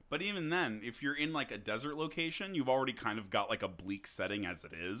 But even then, if you're in like a desert location, you've already kind of got like a bleak setting as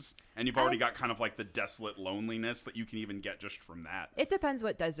it is. And you've already got kind of like the desolate loneliness that you can even get just from that. It depends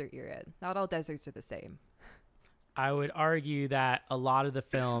what desert you're in. Not all deserts are the same. I would argue that a lot of the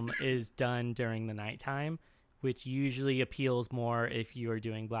film is done during the nighttime, which usually appeals more if you are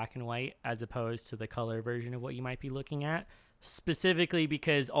doing black and white as opposed to the color version of what you might be looking at. Specifically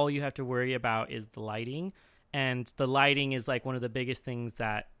because all you have to worry about is the lighting, and the lighting is like one of the biggest things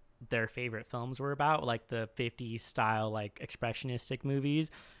that their favorite films were about, like the 50s style, like expressionistic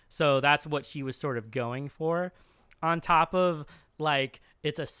movies. So that's what she was sort of going for, on top of like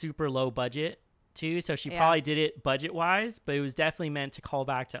it's a super low budget too, so she probably did it budget wise, but it was definitely meant to call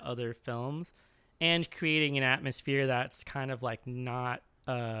back to other films and creating an atmosphere that's kind of like not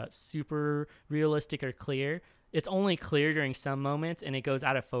super realistic or clear. It's only clear during some moments, and it goes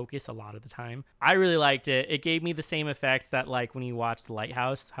out of focus a lot of the time. I really liked it. It gave me the same effect that, like, when you watch The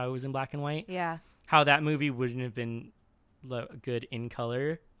Lighthouse, how it was in black and white. Yeah. How that movie wouldn't have been good in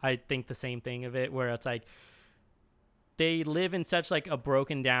color. I think the same thing of it, where it's like they live in such like a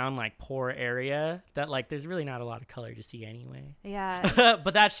broken down, like poor area that like there's really not a lot of color to see anyway. Yeah.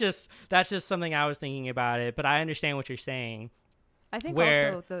 But that's just something I was thinking about it. But I understand what you're saying. I think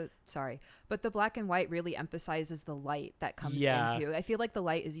Where- also but the black and white really emphasizes the light that comes Yeah. into. I feel like the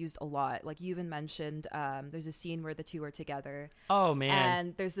light is used a lot. Like you even mentioned, there's a scene where the two are together, Oh man.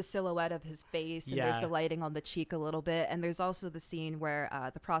 and there's the silhouette of his face, and Yeah. there's the lighting on the cheek a little bit, and there's also the scene where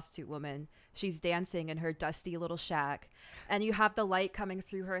the prostitute woman, she's dancing in her dusty little shack, and you have the light coming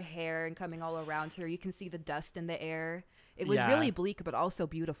through her hair and coming all around her. You can see the dust in the air. It was Yeah. really bleak, but also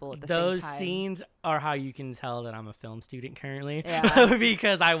beautiful at the Those same time. scenes are how you can tell that I'm a film student currently. Yeah.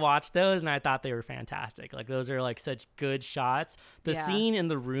 Because I watched those and I thought they were fantastic. Like those are like such good shots. The Yeah. scene in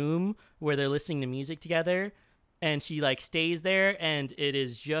the room where they're listening to music together and she like stays there and it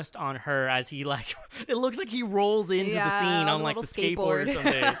is just on her as he like it looks like he rolls into the Yeah, scene on on the like the little skateboard or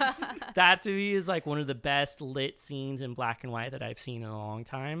skateboard. something. That to me is like one of the best lit scenes in black and white that I've seen in a long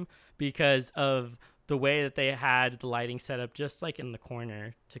time because of the way that they had the lighting set up just like in the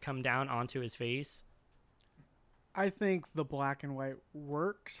corner to come down onto his face. I think the black and white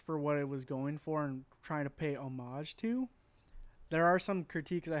works for what it was going for and trying to pay homage to. There are some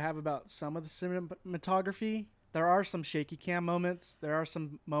critiques I have about some of the cinematography. There are some shaky cam moments. There are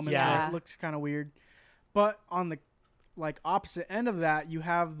some moments where Yeah. it looks kind of weird. But on the like opposite end of that, you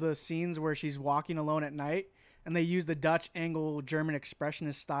have the scenes where she's walking alone at night and they use the Dutch angle German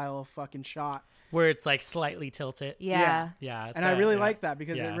expressionist style of fucking shot. Where it's like slightly tilted. Yeah. Yeah. And I really yeah. like that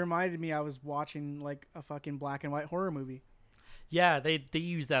because Yeah. it reminded me I was watching like a fucking black and white horror movie. Yeah, they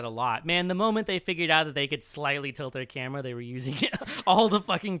use that a lot. Man, the moment they figured out that they could slightly tilt their camera, they were using it all the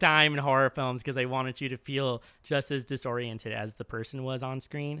fucking time in horror films because they wanted you to feel just as disoriented as the person was on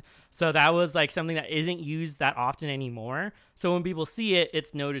screen. So that was like something that isn't used that often anymore. So when people see it,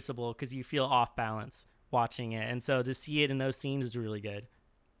 it's noticeable because you feel off balance watching it. And so to see it in those scenes is really good.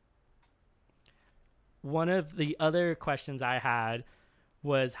 One of the other questions I had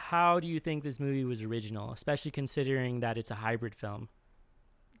was, how do you think this movie was original, especially considering that it's a hybrid film?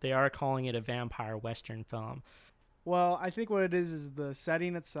 They are calling it a vampire western film. Well, I think what it is the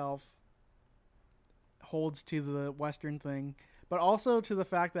setting itself holds to the Western thing, but also to the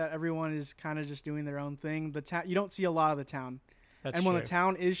fact that everyone is kind of just doing their own thing. You don't see a lot of the town. That's And true. when the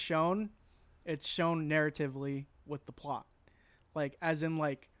town is shown, it's shown narratively with the plot. Like, as in,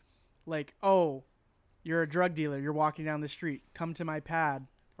 like, oh, you're a drug dealer. You're walking down the street. Come to my pad.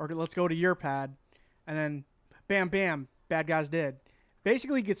 Or let's go to your pad. And then, bam, bam, bad guy's dead.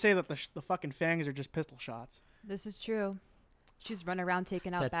 Basically, you could say that the fucking fangs are just pistol shots. This is true. She's running around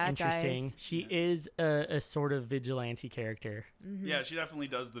taking out That's bad interesting. guys. She is a sort of vigilante character. Mm-hmm. Yeah, she definitely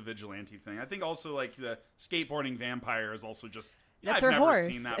does the vigilante thing. I think also like the skateboarding vampire is also just. That's I've her never horse.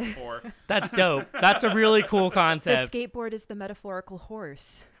 seen that before. That's dope. That's a really cool The concept. skateboard is the metaphorical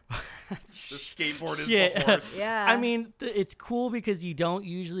horse. The skateboard is Shit. the horse. Yeah. I mean, it's cool because you don't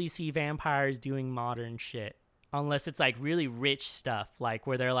usually see vampires doing modern shit. Unless it's like really rich stuff, like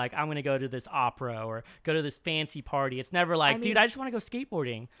where they're like, I'm going to go to this opera or go to this fancy party. It's never like, I mean- dude, I just want to go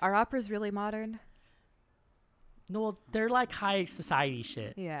skateboarding. Are operas really modern? No, well, they're like high society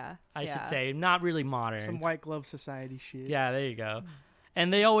shit, Yeah. I yeah. should say. Not really modern. Some white glove society shit. Yeah, there you go.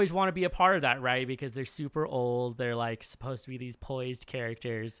 And they always want to be a part of that, right? Because they're super old. They're like supposed to be these poised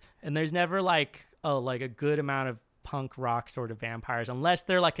characters. And there's never like a good amount of punk rock sort of vampires unless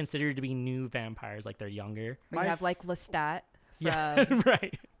they're like considered to be new vampires, like they're younger. Or My you have like Lestat from Yeah,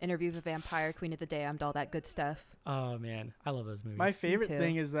 right. Interview with a Vampire, Queen of the Damned, all that good stuff. Oh man, I love those movies. My favorite too.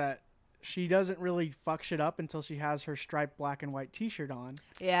 thing is that she doesn't really fuck shit up until she has her striped black and white t-shirt on.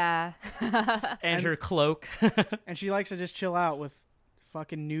 Yeah. and her cloak. And she likes to just chill out with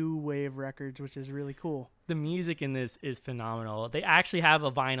fucking new wave records, which is really cool. The music in this is phenomenal. They actually have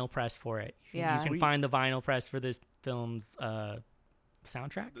a vinyl press for it. Yeah. You can Sweet. find the vinyl press for this film's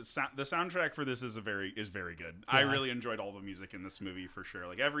soundtrack. The soundtrack for this is very good. I Yeah. really enjoyed all the music in this movie for sure.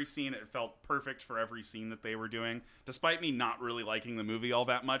 Like every scene, it felt perfect for every scene that they were doing. Despite me not really liking the movie all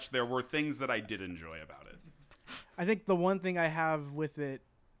that much, there were things that I did enjoy about it. I think the one thing I have with it,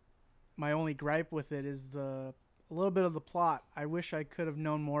 my only gripe with it, is a little bit of the plot. I wish I could have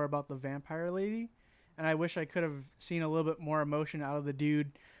known more about the vampire lady, and I wish I could have seen a little bit more emotion out of the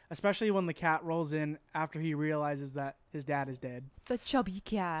dude, especially when the cat rolls in after he realizes that his dad is dead. It's a chubby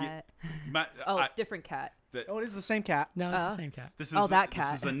cat. Oh, different cat. Oh, it is the same cat. No, it's the same cat. This is that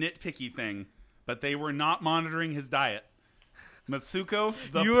cat. This is a nitpicky thing, but they were not monitoring his diet. Matsuko,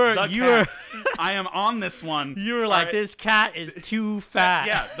 the You cat, I am on this one. You were All like, right? this cat is too fat.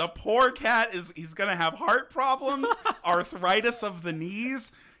 Yeah, the poor cat he's gonna have heart problems, arthritis of the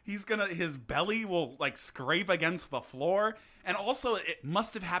knees. His belly will like scrape against the floor. And also it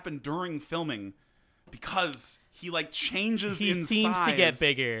must have happened during filming because he like changes He in seems to size. get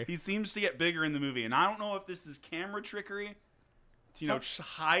bigger. He seems to get bigger in the movie. And I don't know if this is camera trickery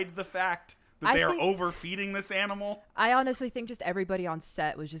hide the fact that I they are think- overfeeding this animal. I honestly think just everybody on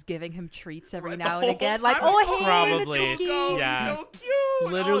set was just giving him treats every Right, now the and again. whole Like, time. oh, hey, Probably. Mitsuki. Oh, Yeah. he's so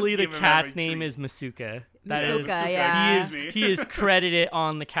cute. Literally, Oh, the give him cat's every name treat. is Masuka. Masuka, Masuka, yeah. excuse me. He is credited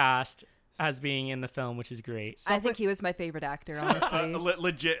on the cast as being in the film, which is great. I think he was my favorite actor, honestly.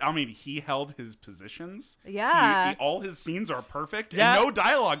 Legit. I mean, he held his positions. Yeah. All his scenes are perfect, Yeah. and no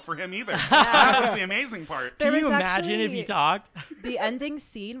dialogue for him either. That was the amazing part. There Can you was imagine if he actually- talked? The ending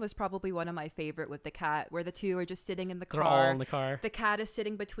scene was probably one of my favorite with the cat, where the two are just sitting in the They're car. all in the car. The cat is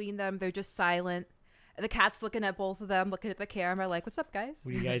sitting between them. They're just silent. The cat's looking at both of them, looking at the camera, like, "What's up, guys?"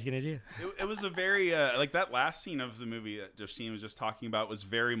 What are you guys gonna do? It was a very like that last scene of the movie that Justine was just talking about was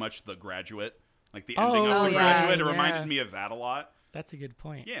very much The Graduate. Like the ending Oh, of The yeah. Graduate, it Yeah. reminded me of that a lot. That's a good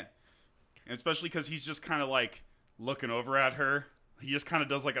point. Yeah, and especially because he's just kind of like looking over at her. He just kind of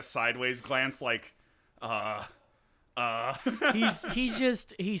does like a sideways glance, like,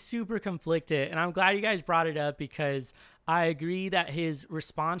 He's super conflicted, and I'm glad you guys brought it up because I agree that his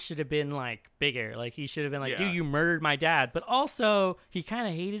response should have been like bigger. Like he should have been like, Yeah. "Dude, you murdered my dad," but also he kind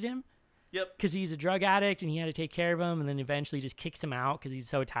of hated him Yep. because he's a drug addict and he had to take care of him, and then eventually just kicks him out because he's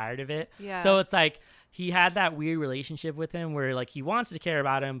so tired of it. Yeah. So it's like he had that weird relationship with him where like he wants to care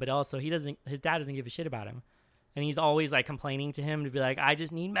about him, but also his dad doesn't give a shit about him, and he's always like complaining to him to be like, "I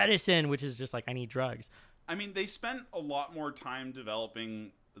just need medicine," which is just like, "I need drugs." I mean, they spent a lot more time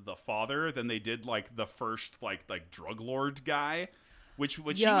developing the father than they did like the first like drug lord guy, which he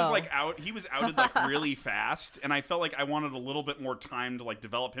was Yo. like he was outed like really fast, and I felt like I wanted a little bit more time to like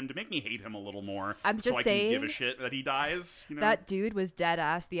develop him to make me hate him a little more. I'm just so I can give saying a shit that he dies. You know? That dude was dead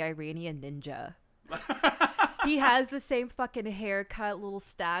ass the Iranian ninja. He has the same fucking haircut, little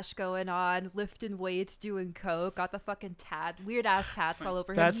stash going on, lifting weights, doing coke, got the fucking weird ass tats all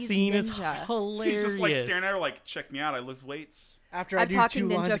over him. That He's scene is ninja. hilarious. He's just like staring at her like, check me out, I lift weights. After I I'm do talking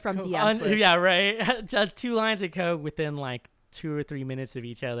two lines ninja of from coke. DM. Yeah, right. Does 2 lines of coke within like 2 or 3 minutes of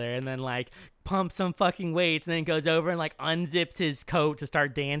each other, and then like pumps some fucking weights, and then goes over and like unzips his coat to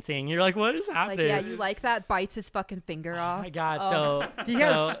start dancing. You're like, what is Like, happening? yeah, you like that? Bites his fucking finger Oh off. my god! Oh. So He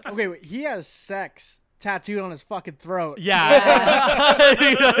has wait, he has sex tattooed on his fucking throat. yeah,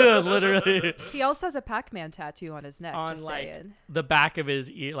 literally He also has a Pac-Man tattoo on his neck. on just like saying. the back of his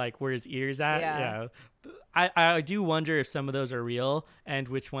ear, like where his ears at. Yeah. I do wonder if some of those are real and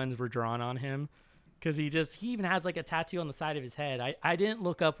which ones were drawn on him. Because he even has like a tattoo on the side of his head. I didn't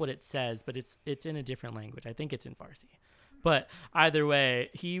look up what it says, but it's in a different language. I think it's in Farsi. But either way,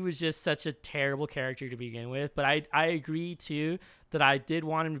 he was just such a terrible character to begin with. But I agree too that I did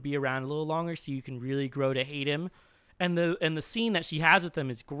want him to be around a little longer so you can really grow to hate him. And the scene that she has with him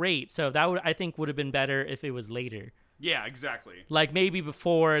is great. So that I think would have been better if it was later. Yeah, exactly. Like maybe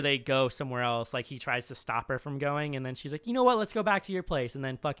before they go somewhere else, like he tries to stop her from going, and then she's like, "You know what? Let's go back to your place," and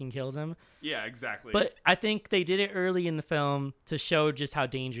then fucking kills him. Yeah, exactly. But I think they did it early in the film to show just how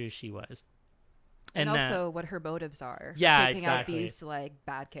dangerous she was. And that- also what her motives are. For Yeah, taking exactly. out these like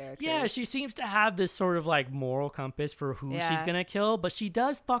bad characters. yeah, she seems to have this sort of like moral compass for who she's Yeah. gonna kill, but she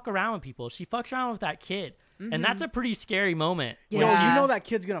does fuck around with people. She fucks around with that kid, and that's a pretty scary moment. Yo, when Yeah. she's- you know that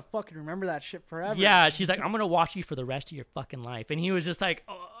kid's gonna fucking remember that shit forever. yeah, she's like, "I'm gonna watch you for the rest of your fucking life," and he was just like,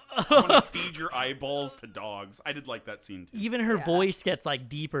 I want to feed your eyeballs to dogs. I did like that scene too. even her Yeah. voice gets like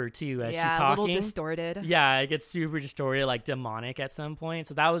deeper too as she's Yeah, a talking. little distorted. Yeah, it gets super distorted, like demonic at some point.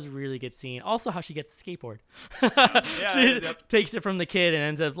 So that was a really good scene. Also, how she gets the skateboard. She yep. takes it from the kid and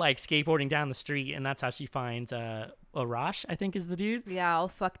ends up like skateboarding down the street, and that's how she finds Arash, I think is the dude. Yeah, all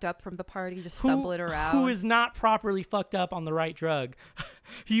fucked up from the party, just stumbling around. Who is not properly fucked up on the right drug.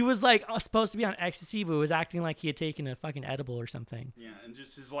 He was like supposed to be on ecstasy, but was acting like he had taken a fucking edible or something. Yeah, and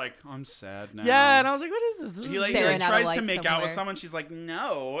just is like, I'm sad now. Yeah, and I was like, what is this? This He is like, Staring at a tries to light make out with somewhere. someone. She's like,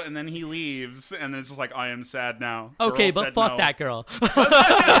 no, and then he leaves, and then it's just like, I am sad now. okay, Girl but said fuck no. that girl.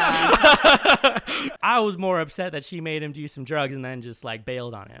 I was more upset that she made him do some drugs and then just like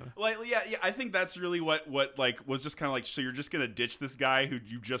bailed on him. Like, yeah, I think that's really what like was just kind of like, so you're just gonna ditch this guy who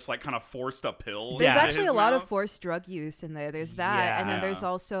you just like kind of forced a pill. There's Yeah. into actually his a lot of mouth? forced drug use in there. There's that. And then Yeah. there's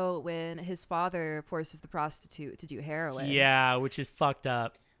also when his father forces the prostitute to do heroin. Yeah, which is fucked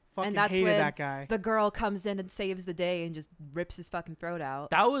up. Fucking And that's hated when that guy. the girl comes in and saves the day and just rips his fucking throat out.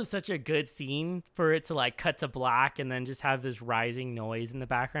 That was such a good scene for it to like cut to black and then just have this rising noise in the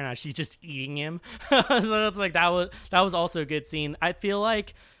background as she's just eating him. So it's like that was also a good scene. I feel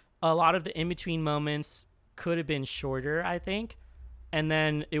like a lot of the in between moments could have been shorter, I think, and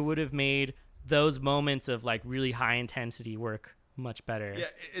then it would have made those moments of like really high intensity work much better. Yeah,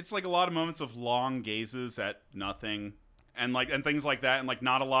 it's like a lot of moments of long gazes at nothing. and things like that, and like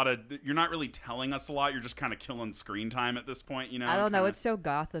not a lot of, you're not really telling us a lot. You're just kind of killing screen time at this point, you know. I don't know. Kinda- It's so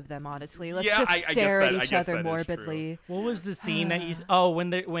goth of them, honestly. Let's Yeah, just I guess stare that- at I each guess other that is true. morbidly. What was the scene that you? Oh,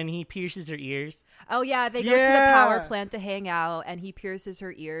 when he pierces her ears. Oh yeah, they go to the Yeah. power plant to hang out, and he pierces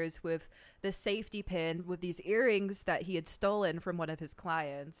her ears with the safety pin with these earrings that he had stolen from one of his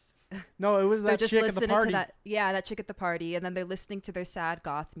clients. No, it was They're that just chick at the listening party. to that chick at the party, and then they're listening to their sad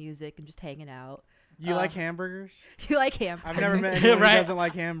goth music and just hanging out. You like hamburgers? You like him? I've never met anyone Right. who doesn't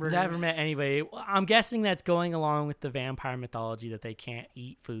like hamburgers. Never met anybody. Well, I'm guessing that's going along with the vampire mythology that they can't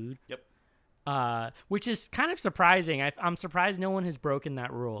eat food. Yep. Which is kind of surprising. I'm surprised no one has broken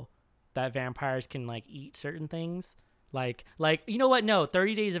that rule that vampires can like eat certain things. Like you know what? No,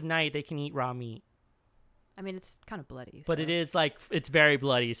 30 Days of Night they can eat raw meat, I mean, it's kind of bloody. but so. it is like it's very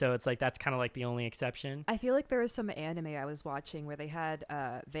bloody. So it's like that's kind of like the only exception. I feel like there was some anime I was watching where they had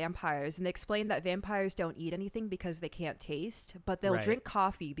vampires, and they explained that vampires don't eat anything because they can't taste, but they'll Right. drink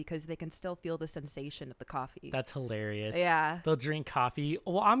coffee because they can still feel the sensation of the coffee. That's hilarious. Yeah. They'll drink coffee.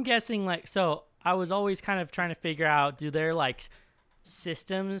 Well, I'm guessing like so. I was always kind of trying to figure out do their like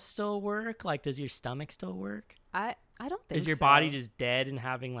systems still work? Like, does your stomach still work? I don't think Is your so. body just dead and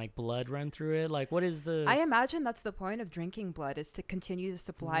having like blood run through it? Like, what is the? I imagine that's the point of drinking blood, is to continue to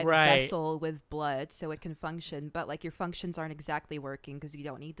supply Right. the vessel with blood so it can function. But like your functions aren't exactly working because you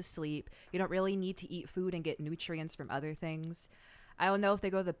don't need to sleep. You don't really need to eat food and get nutrients from other things. I don't know if they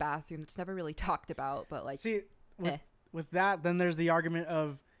go to the bathroom. It's never really talked about, but like, See, eh. with that, then there's the argument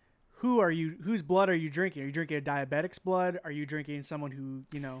of whose blood are you drinking? Are you drinking a diabetic's blood? Are you drinking someone who,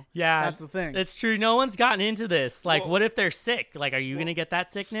 Yeah, that's the thing. It's true. No one's gotten into this. Like, Well- what if they're sick? Like, are you gonna get that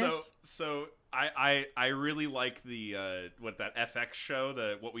sickness? So I really like the that FX show,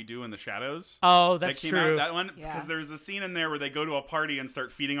 the What We Do in the Shadows. Oh, that's that came true. Out, that one, Yeah. because there's a scene in there where they go to a party and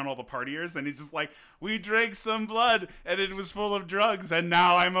start feeding on all the partiers, and he's just like, "We drank some blood, and it was full of drugs, and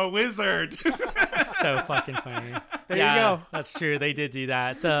now I'm a wizard." So fucking funny. There yeah, you go. That's true. They did do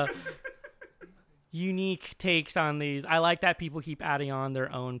that. So unique takes on these. I like that people keep adding on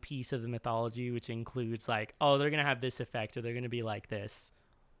their own piece of the mythology, which includes like, oh, they're gonna have this effect, or they're gonna be like this.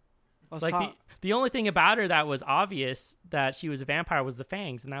 Let's Like talk. the only thing about her that was obvious that she was a vampire was the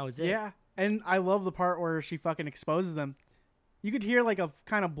fangs, and that was it. Yeah, and I love the part where she fucking exposes them. You could hear like a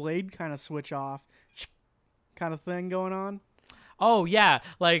kind of blade kind of switch off, kind of thing going on. Oh yeah,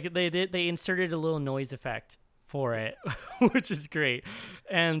 like they inserted a little noise effect for it, which is great.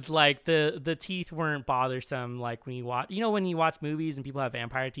 And like the teeth weren't bothersome. Like when you watch movies and people have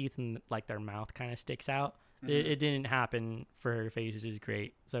vampire teeth and like their mouth kind of sticks out. It didn't happen for her face, which is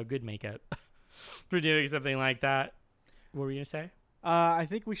great. So good makeup for doing something like that. What were you gonna say? I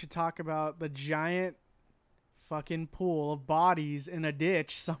think we should talk about the giant fucking pool of bodies in a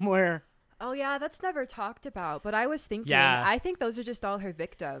ditch somewhere. oh yeah, that's never talked about. But I was thinking, Yeah. I think those are just all her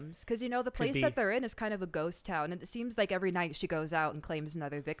victims, because the place be. that they're in is kind of a ghost town, and it seems like every night she goes out and claims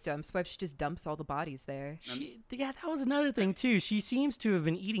another victim. So if she just dumps all the bodies there. Yeah, that was another thing too. She seems to have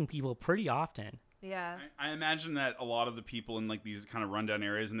been eating people pretty often. Yeah. I imagine that a lot of the people in like these kind of rundown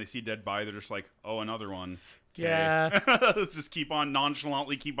areas, and they see a dead body, they're just like, "Oh, another one." Okay. Yeah. Let's just keep on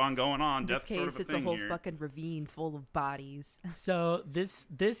nonchalantly keep on going on. In this Death's case, sort of a it's a thing whole here. fucking ravine full of bodies. So this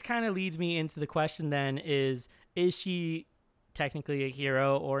kind of leads me into the question then is she technically a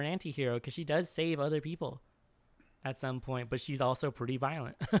hero or an anti-hero? Because she does save other people at some point, but she's also pretty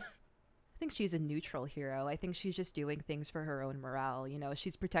violent. I think she's a neutral hero. I think she's just doing things for her own morale.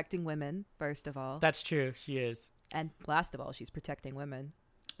 She's protecting women, first of all. That's true. She is. And last of all, she's protecting women.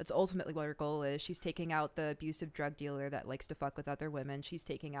 That's ultimately what her goal is. She's taking out the abusive drug dealer that likes to fuck with other women. She's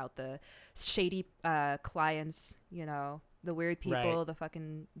taking out the shady clients, the weird people, Right. the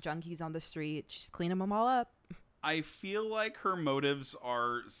fucking junkies on the street. She's cleaning them all up. I feel like her motives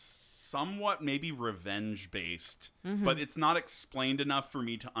are somewhat maybe revenge based, but it's not explained enough for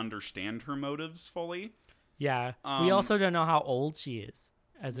me to understand her motives fully. Yeah. We also don't know how old she is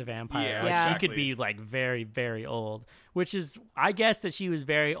as a vampire. Yeah, Like, Yeah. she could exactly. be like very, very old, which is, I guess that she was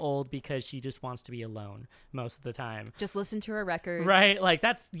very old because she just wants to be alone most of the time. Just listen to her records. Right, like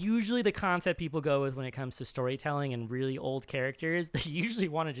that's usually the concept people go with when it comes to storytelling and really old characters. They usually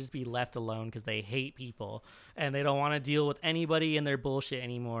want to just be left alone because they hate people and they don't want to deal with anybody and their bullshit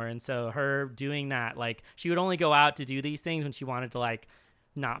anymore. And so her doing that, like she would only go out to do these things when she wanted to like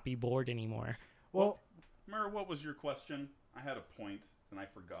not be bored anymore. Well, Mer, what was your question? I had a point and I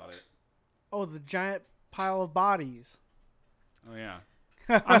forgot it. oh, the giant pile of bodies. Oh yeah.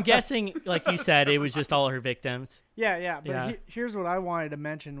 I'm guessing, like you said, it was just all her victims. Yeah. But Yeah. Here's what I wanted to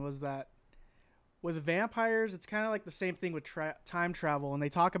mention was that with vampires, it's kind of like the same thing with time travel, and they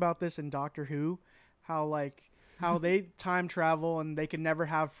talk about this in Doctor Who, how how they time travel and they can never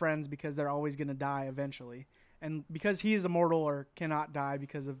have friends because they're always going to die eventually. And because he is immortal or cannot die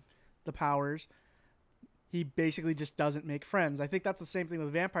because of the powers, he basically just doesn't make friends. I think that's the same thing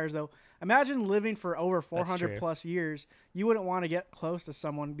with vampires, though. Imagine living for over 400 plus years. You wouldn't want to get close to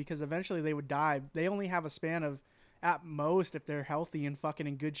someone because eventually they would die. They only have a span of, at most, if they're healthy and fucking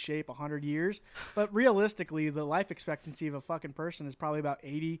in good shape, 100 years. But realistically, the life expectancy of a fucking person is probably about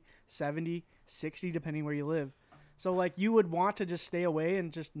 80, 70, 60, depending where you live. So, like, you would want to just stay away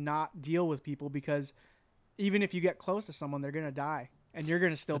and just not deal with people because even if you get close to someone, they're going to die and you're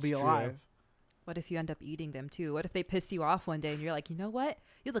going to still be alive. What if you end up eating them too? What if they piss you off one day and you're like, you know what?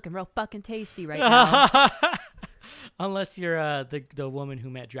 You're looking real fucking tasty right now. Unless you're the woman who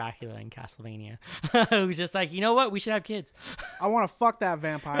met Dracula in Castlevania, who's just like, you know what? We should have kids. I want to fuck that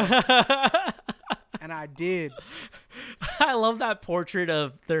vampire. And I did. I love that portrait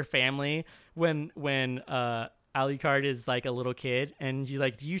of their family when Alucard is like a little kid, and she's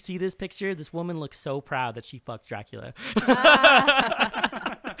like, do you see this picture? This woman looks so proud that she fucked Dracula.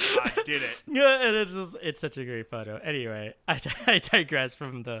 I did it. Yeah, and it's such a great photo. Anyway, I digress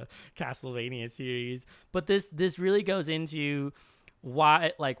from the Castlevania series, but this really goes into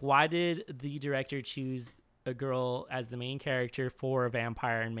why did the director choose a girl as the main character for a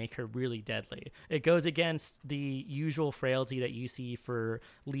vampire and make her really deadly? It goes against the usual frailty that you see for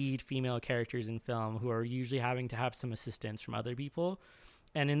lead female characters in film, who are usually having to have some assistance from other people.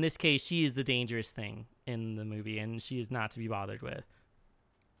 And in this case, she is the dangerous thing in the movie, and she is not to be bothered with.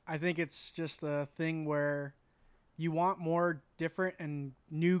 I think it's just a thing where you want more different and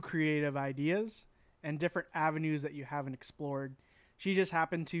new creative ideas and different avenues that you haven't explored. She just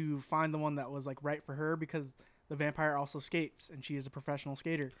happened to find the one that was like right for her because the vampire also skates and she is a professional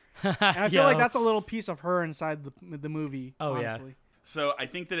skater. And I feel like that's a little piece of her inside the movie. Oh, honestly. Yeah. So I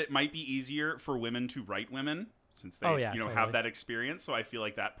think that it might be easier for women to write women since they totally have that experience. So I feel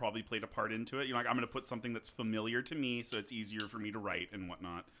like that probably played a part into it. Like, I'm going to put something that's familiar to me so it's easier for me to write and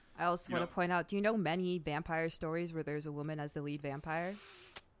whatnot. I also want to point out, do you know many vampire stories where there's a woman as the lead vampire?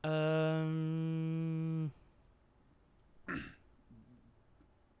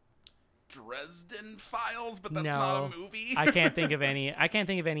 Dresden Files, but that's no, not a movie. I can't think of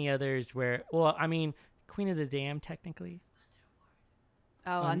any others where, well, I mean, Queen of the Damned, technically.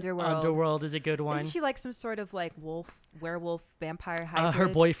 Oh, Underworld. Underworld is a good one. Isn't she like some sort of like werewolf, vampire hybrid? Her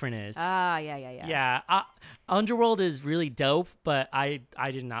boyfriend is. Yeah. Yeah, Underworld is really dope, but I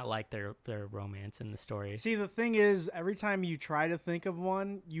did not like their romance in the story. See, the thing is, every time you try to think of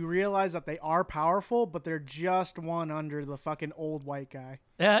one, you realize that they are powerful, but they're just one under the fucking old white guy.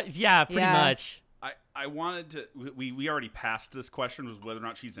 Yeah, pretty much. I wanted to... We already passed this question, was whether or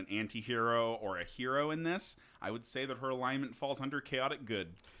not she's an anti-hero or a hero in this. I would say that her alignment falls under chaotic good.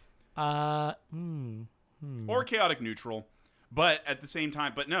 Or chaotic neutral. But at the same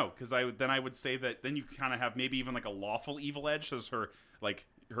time... But no, because I would say that then you kind of have maybe even like a lawful evil edge, because her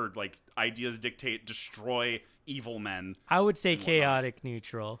ideas dictate destroy evil men. I would say chaotic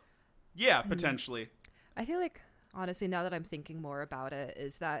neutral. Yeah, potentially. I feel like... Honestly, now that I'm thinking more about it,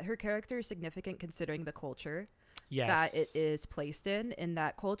 is that her character is significant considering the culture that it is placed in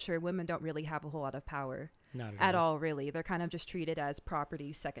that culture. Women don't really have a whole lot of power at all, really. They're kind of just treated as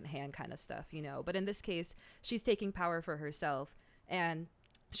property, secondhand kind of stuff, you know. But in this case, she's taking power for herself, and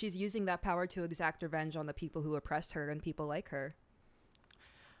she's using that power to exact revenge on the people who oppress her and people like her.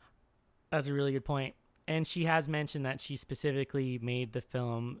 That's a really good point. And she has mentioned that she specifically made the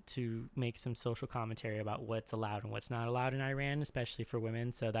film to make some social commentary about what's allowed and what's not allowed in Iran, especially for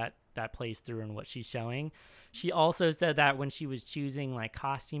women. So that plays through in what she's showing. She also said that when she was choosing like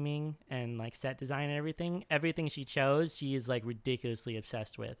costuming and like set design and everything she chose, she is like ridiculously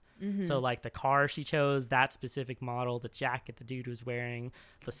obsessed with. Mm-hmm. So like the car she chose, that specific model, the jacket the dude was wearing,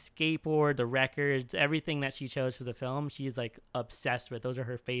 the skateboard, the records, everything that she chose for the film, she is like obsessed with. Those are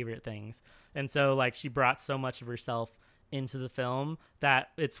her favorite things. And so like she brought so much of herself into the film that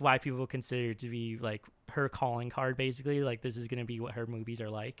it's why people consider it to be like her calling card, basically. Like, this is going to be what her movies are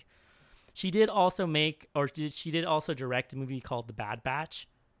like. She did also direct a movie called The Bad Batch,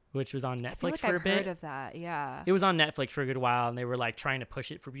 which was on Netflix for a bit. I've heard of that, yeah. It was on Netflix for a good while, and they were like trying to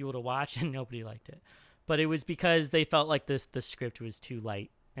push it for people to watch, and nobody liked it. But it was because they felt like the script was too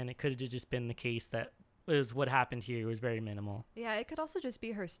light, and it could have just been the case that it was what happened here. It was very minimal. Yeah, it could also just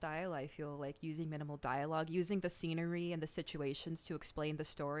be her style, I feel like, using minimal dialogue, using the scenery and the situations to explain the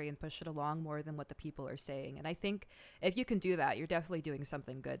story and push it along more than what the people are saying. And I think if you can do that, you're definitely doing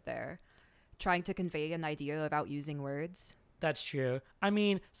something good there. Trying to convey an idea without using words. That's true. I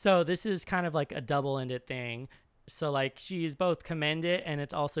mean, so this is kind of like a double-ended thing. So like she's both commended and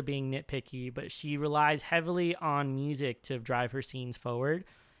it's also being nitpicky, but she relies heavily on music to drive her scenes forward.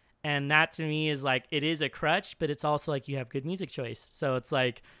 And that to me is like, it is a crutch, but it's also like you have good music choice. So it's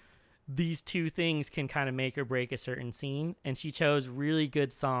like these two things can kind of make or break a certain scene. And she chose really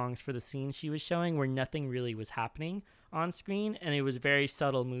good songs for the scene she was showing where nothing really was happening on screen. And it was very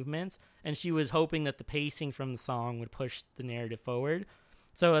subtle movements. And she was hoping that the pacing from the song would push the narrative forward.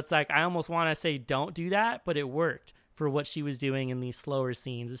 So it's like, I almost want to say don't do that, but it worked for what she was doing in these slower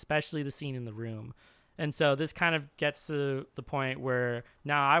scenes, especially the scene in the room. And so this kind of gets to the point where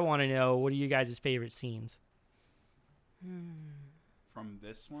now I want to know, what are you guys' favorite scenes? From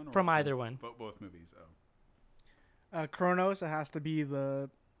this one? Or From either one. Both movies. Oh. Kronos, it has to be the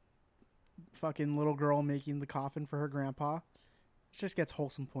fucking little girl making the coffin for her grandpa. It just gets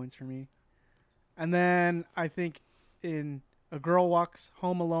wholesome points for me. And then I think in A Girl Walks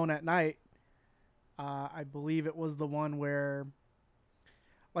Home Alone at Night, I believe it was the one where,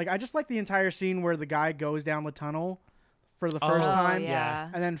 like, I just like the entire scene where the guy goes down the tunnel for the first time. Yeah.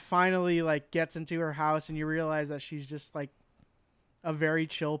 And then finally, like, gets into her house and you realize that she's just, like, a very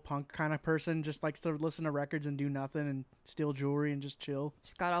chill punk kind of person, just likes to listen to records and do nothing and steal jewelry and just chill.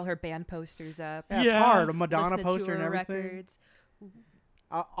 She's got all her band posters up. Yeah, it's hard. A Madonna listening to poster and her everything. records.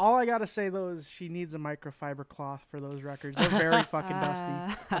 All I gotta say though is she needs a microfiber cloth for those records. They're very fucking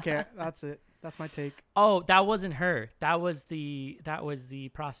dusty. Okay, that's it. That's my take. Oh, that wasn't her. That was the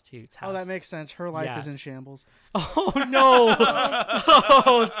prostitute's house. Oh, that makes sense. Her life Yeah. is in shambles. Oh no.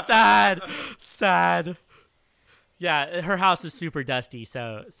 Oh, sad. Yeah, her house was super dusty,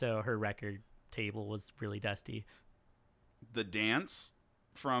 so her record table was really dusty. The dance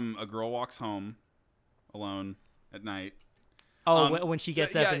from A Girl Walks Home Alone at Night. Oh, when she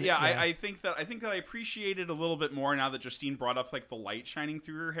gets up. I think that I appreciate it a little bit more now that Justine brought up like the light shining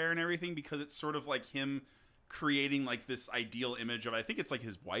through her hair and everything, because it's sort of like him creating like this ideal image of, I think it's like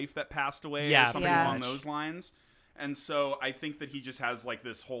his wife that passed away or something along those lines. And so I think that he just has like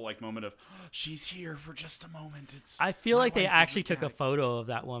this whole like moment of, oh, she's here for just a moment. I feel like they actually took a photo of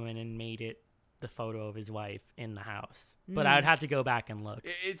that woman and made it the photo of his wife in the house. But I would have to go back and look.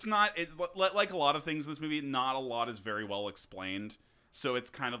 It's like a lot of things in this movie, not a lot is very well explained. So it's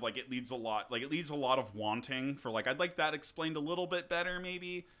kind of like it leaves a lot of wanting for like, I'd like that explained a little bit better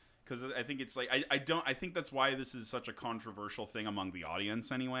maybe, because I think it's like I think that's why this is such a controversial thing among the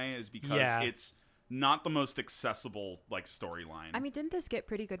audience anyway, is because it's not the most accessible like storyline. I mean, didn't this get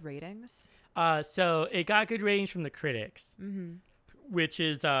pretty good ratings? So it got good ratings from the critics, which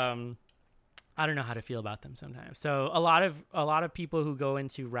is I don't know how to feel about them sometimes. So a lot of people who go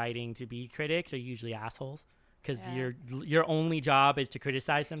into writing to be critics are usually assholes, because your only job is to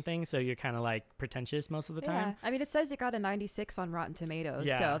criticize something, so you're kind of like pretentious most of the time. I mean, it says it got a 96 on Rotten Tomatoes,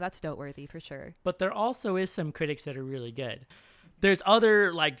 so that's noteworthy for sure. But there also is some critics that are really good. There's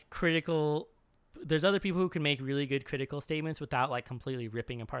other people who can make really good critical statements without like completely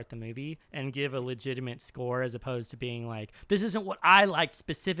ripping apart the movie and give a legitimate score, as opposed to being like, this isn't what I liked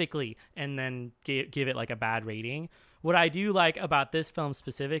specifically, and then give it like a bad rating. What I do like about this film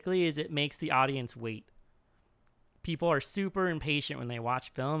specifically is it makes the audience wait. People are super impatient when they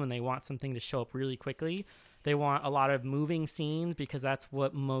watch film and they want something to show up really quickly. They want a lot of moving scenes because that's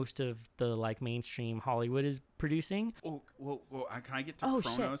what most of the like mainstream Hollywood is producing. Oh, well, can I get to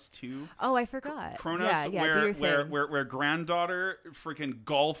Kronos too? Oh, I forgot. Kronos, where granddaughter freaking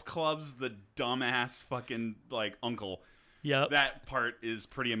golf clubs the dumbass fucking like uncle. Yep. That part is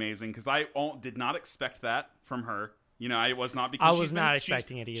pretty amazing, because I did not expect that from her. You know, I was not, because I was not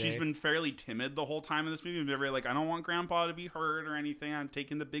expecting it either. She's been fairly timid the whole time in this movie. They're very like, I don't want Grandpa to be hurt or anything. I'm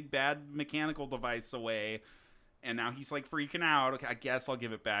taking the big bad mechanical device away. And now he's like freaking out. Okay, I guess I'll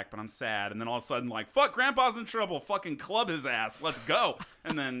give it back, but I'm sad. And then all of a sudden, like, fuck, Grandpa's in trouble. Fucking club his ass. Let's go.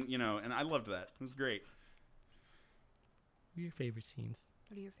 And then, you know, and I loved that. It was great. What are your favorite scenes?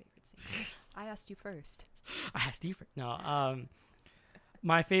 What are your favorite scenes? I asked you first. I asked you first. No,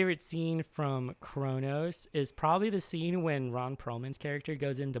 my favorite scene from Kronos is probably the scene when Ron Perlman's character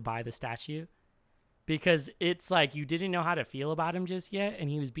goes in to buy the statue, because it's like you didn't know how to feel about him just yet, and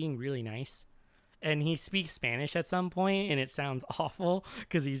he was being really nice. And he speaks Spanish at some point, and it sounds awful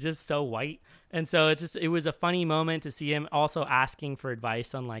because he's just so white. And so it was a funny moment to see him also asking for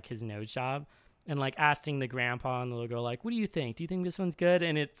advice on like his nose job, and like asking the grandpa and the little girl, like, what do you think? Do you think this one's good?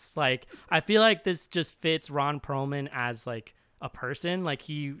 And it's like, I feel like this just fits Ron Perlman as like a person. Like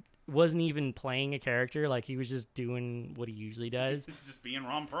he wasn't even playing a character, like he was just doing what he usually does. It's just being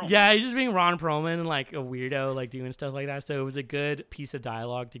Ron Perlman. Yeah, he's just being Ron Perlman and like a weirdo, like doing stuff like that. So it was a good piece of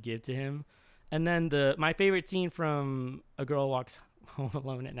dialogue to give to him. And then my favorite scene from A Girl Walks Home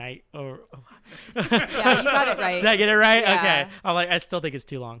Alone at Night. Or Yeah, you got it right. Did I get it right? Yeah. Okay. I still think it's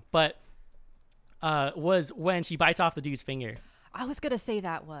too long. But was when she bites off the dude's finger. I was gonna say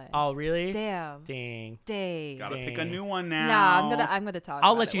that one. Oh, really? Damn. Dang. Dang. Gotta pick a Dang. new one now. Nah, I'm gonna talk.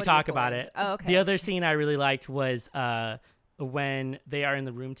 I'll about let it. you What are your talk about points? it. Oh, okay. The other scene I really liked was when they are in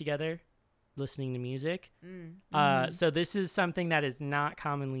the room together listening to music. So this is something that is not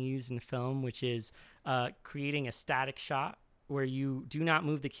commonly used in film, which is creating a static shot where you do not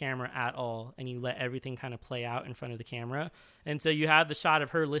move the camera at all and you let everything kind of play out in front of the camera. And so you have the shot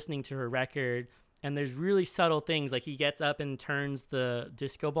of her listening to her record, and there's really subtle things, like he gets up and turns the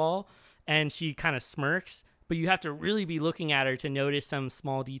disco ball and she kind of smirks, but you have to really be looking at her to notice some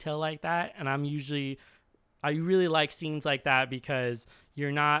small detail like that. And I really like scenes like that because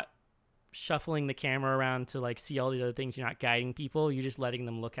you're not shuffling the camera around to like see all the other things. You're not guiding people. You're just letting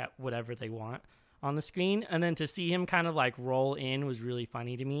them look at whatever they want on the screen. And then to see him kind of like roll in was really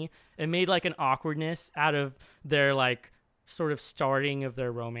funny to me. It made like an awkwardness out of their like sort of starting of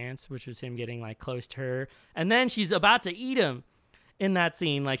their romance, which was him getting like close to her. And then she's about to eat him in that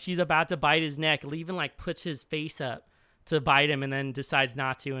scene. Like she's about to bite his neck. Even like puts his face up to bite him and then decides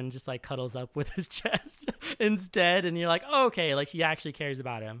not to and just like cuddles up with his chest instead. And you're like, oh, okay, like she actually cares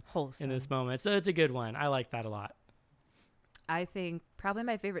about him Wholesome. in this moment. So it's a good one. I like that a lot. I think probably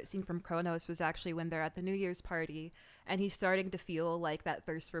my favorite scene from Kronos was actually when they're at the New Year's party and he's starting to feel like that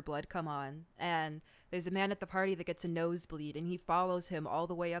thirst for blood come on. And there's a man at the party that gets a nosebleed and he follows him all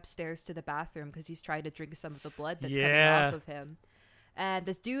the way upstairs to the bathroom because he's trying to drink some of the blood that's coming off of him. And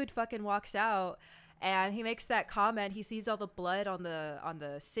this dude fucking walks out and he makes that comment. He sees all the blood on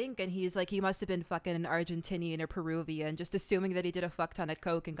the sink and he's like, he must have been fucking Argentinian or Peruvian, just assuming that he did a fuck ton of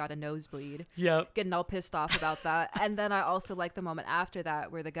coke and got a nosebleed. Yep. Getting all pissed off about that. And then I also like the moment after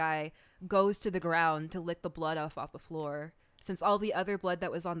that where the guy goes to the ground to lick the blood off the floor, since all the other blood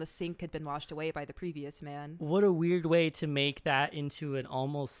that was on the sink had been washed away by the previous man. What a weird way to make that into an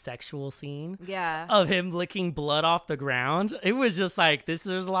almost sexual scene. Yeah. Of him licking blood off the ground. It was just like there's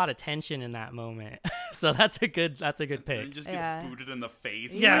a lot of tension in that moment. So that's a good And pick. he just gets booted in the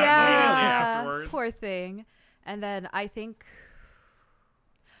face. Yeah. Immediately afterwards. Poor thing. And then I think,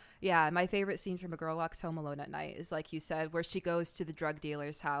 my favorite scene from A Girl Walks Home Alone at Night is, like you said, where she goes to the drug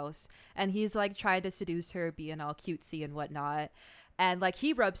dealer's house and he's like trying to seduce her, being all cutesy and whatnot. And like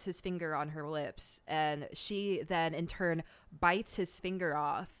he rubs his finger on her lips and she then in turn bites his finger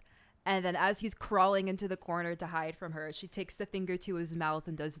off. And then as he's crawling into the corner to hide from her, she takes the finger to his mouth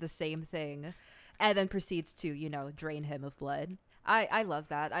and does the same thing. And then proceeds to, drain him of blood. I love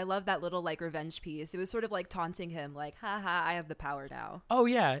that. I love that little like revenge piece. It was sort of like taunting him, like, haha, I have the power now. Oh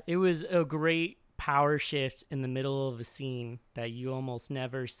yeah, it was a great power shift in the middle of a scene that you almost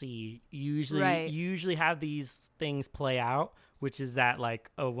never see. You usually have these things play out, which is that like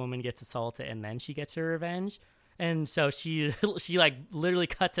a woman gets assaulted and then she gets her revenge. And so she like literally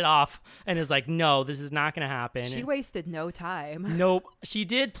cuts it off and is like, no, this is not going to happen. She wasted no time. Nope. She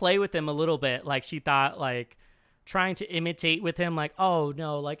did play with him a little bit. Like she thought like trying to imitate with him, like, oh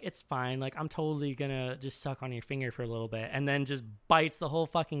no, like it's fine, like I'm totally gonna just suck on your finger for a little bit, and then just bites the whole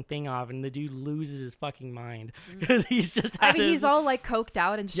fucking thing off, and the dude loses his fucking mind because he's just he's all like coked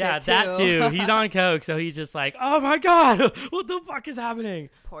out and shit. Yeah, too. that too. He's on coke, so he's just like, oh my god, what the fuck is happening?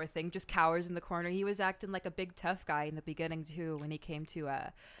 Poor thing, just cowers in the corner. He was acting like a big tough guy in the beginning too when he came to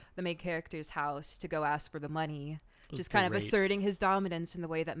the main character's house to go ask for the money. Just kind of asserting his dominance in the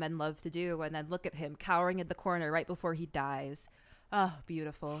way that men love to do. And then look at him cowering in the corner right before he dies. Oh,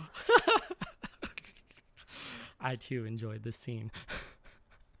 beautiful. I too enjoyed this scene.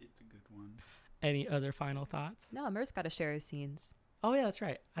 It's a good one. Any other final thoughts? No, Mer's got to share his scenes. Oh yeah, that's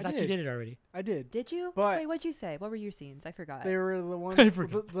right. I thought you did it already. I did. Did you? But wait, what'd you say? What were your scenes? I forgot. They were the ones, I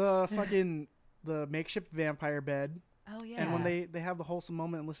forgot. the fucking, the makeshift vampire bed. Oh, yeah. And when they have the wholesome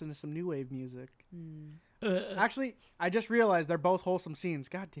moment and listen to some new wave music. Actually, I just realized they're both wholesome scenes.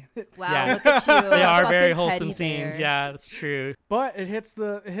 God damn it. Wow, Yeah. look at you. they are Fucking very teddy wholesome scenes. bear. Yeah, that's true. But it hits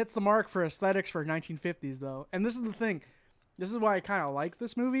the mark for aesthetics for 1950s though. And this is the thing. This is why I kind of like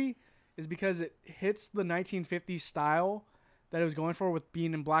this movie, is because it hits the 1950s style that it was going for with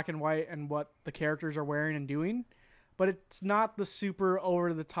being in black and white and what the characters are wearing and doing. But it's not the super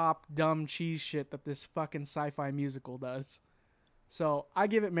over the top dumb cheese shit that this fucking sci-fi musical does. So I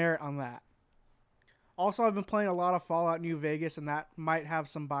give it merit on that. Also, I've been playing a lot of Fallout New Vegas, and that might have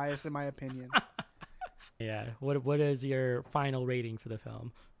some bias in my opinion. Yeah. What is your final rating for the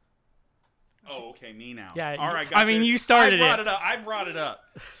film? Oh, okay, me now. Yeah, all right. I mean, you started it. I brought it up.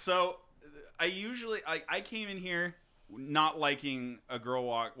 So, I came in here not liking A Girl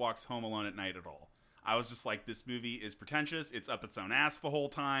Walks Home Alone at Night at all. I was just like, this movie is pretentious. It's up its own ass the whole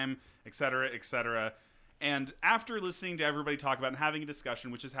time, etc., etc. And after listening to everybody talk about and having a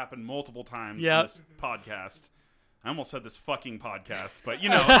discussion, which has happened multiple times on this podcast, I almost said this fucking podcast, but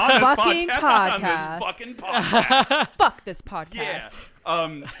on this fucking podcast. On this fucking podcast. Fuck this podcast.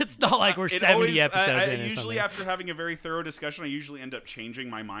 Yeah. It's not like we're 70 episodes in or usually something. after having a very thorough discussion, I usually end up changing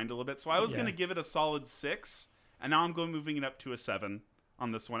my mind a little bit. So I was going to give it a solid 6, and now I'm moving it up to a 7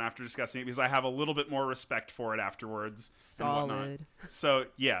 on this one after discussing it because I have a little bit more respect for it afterwards. Solid. And whatnot. So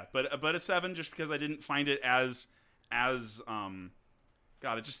yeah, but a 7 just because I didn't find it as God,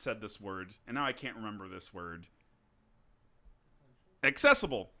 I just said this word and now I can't remember this word.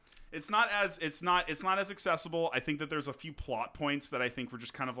 Accessible. It's not as accessible. I think that there's a few plot points that I think were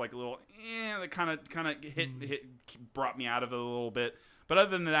just kind of like a little that kind of hit brought me out of it a little bit. But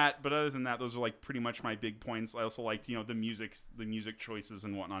other than that, those are like pretty much my big points. I also liked, the music choices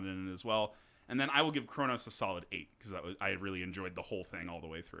and whatnot in it as well. And then I will give Kronos a solid 8 because I really enjoyed the whole thing all the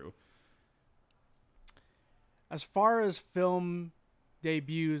way through. As far as film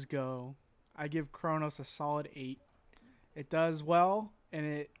debuts go, I give Kronos a solid 8. It does well, and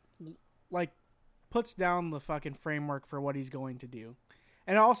it puts down the fucking framework for what he's going to do.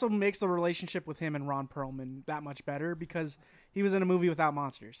 And it also makes the relationship with him and Ron Perlman that much better because he was in a movie without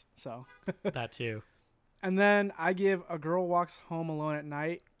monsters. So That too. And then I give A Girl Walks Home Alone at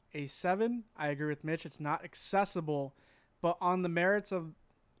Night a 7. I agree with Mitch. It's not accessible, but on the merits of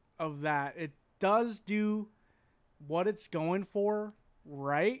that, it does do what it's going for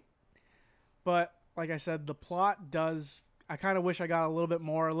right. But like I said, the plot does... I kind of wish I got a little bit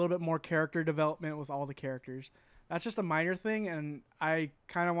more character development with all the characters. That's just a minor thing, and I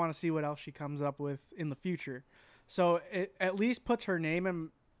kind of want to see what else she comes up with in the future. So it at least puts her name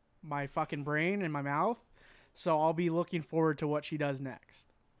in my fucking brain and my mouth, so I'll be looking forward to what she does next.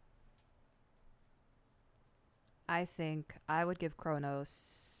 I think I would give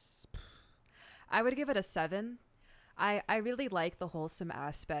Kronos... I would give it a 7. I really like the wholesome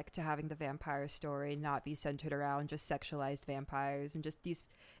aspect to having the vampire story not be centered around just sexualized vampires and just these...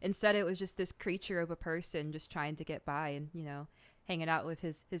 Instead, it was just this creature of a person just trying to get by and, hanging out with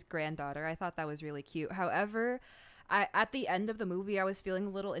his granddaughter. I thought that was really cute. However, at the end of the movie, I was feeling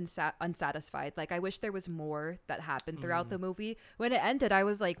a little unsatisfied. Like, I wish there was more that happened throughout the movie. When it ended, I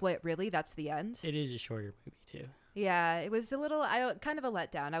was like, wait, really? That's the end? It is a shorter movie, too. Yeah, it was kind of a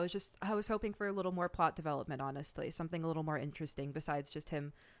letdown. I was hoping for a little more plot development, honestly. Something a little more interesting besides just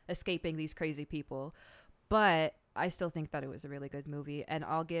him escaping these crazy people. But I still think that it was a really good movie. And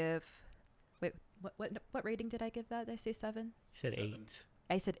I'll give... Wait, what rating did I give that? Did I say 7? You said 7. 8.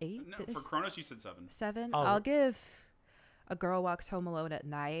 I said 8? No, for Kronos, you said 7. 7? Oh. I'll give A Girl Walks Home Alone at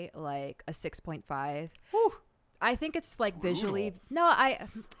Night like a 6.5. Whew. I think it's like Brutal. visually... No,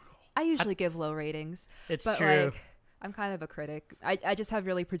 I usually give low ratings. It's But true. like, I'm kind of a critic. I just have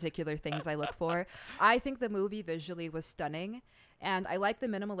really particular things I look for. I think the movie visually was stunning, and I like the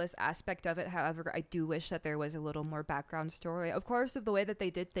minimalist aspect of it. However, I do wish that there was a little more background story. Of course, of the way that they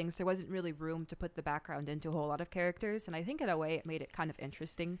did things, there wasn't really room to put the background into a whole lot of characters, and I think in a way it made it kind of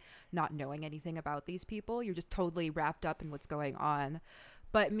interesting not knowing anything about these people. You're just totally wrapped up in what's going on.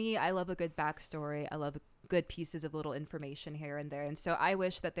 But me, I love a good backstory. I love good pieces of little information here and there, and so I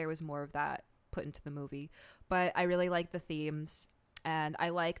wish that there was more of that put into the movie. But I really like the themes, and I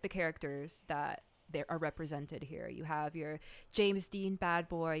like the characters that they are represented here. You have your James Dean bad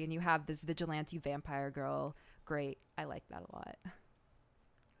boy, and you have this vigilante vampire girl. Great. I like that a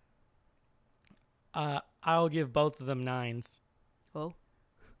lot. I'll give both of them 9s. Oh,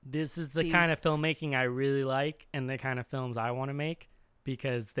 This is the Jeez. kind of filmmaking I really like and the kind of films I want to make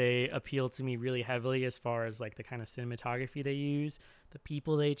because they appeal to me really heavily as far as like the kind of cinematography they use, the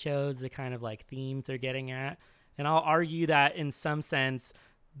people they chose, the kind of like themes they're getting at. And I'll argue that in some sense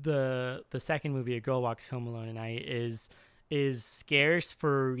the second movie, A Girl Walks Home Alone at Night, is scarce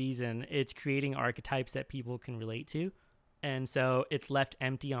for a reason. It's creating archetypes that people can relate to. And so it's left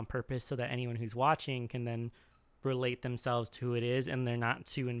empty on purpose so that anyone who's watching can then relate themselves to who it is, and they're not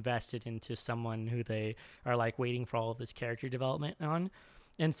too invested into someone who they are like waiting for all of this character development on.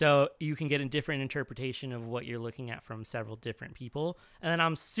 And so you can get a different interpretation of what you're looking at from several different people. And then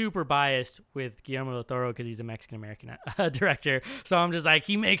I'm super biased with Guillermo del Toro because he's a Mexican-American director. So I'm just like,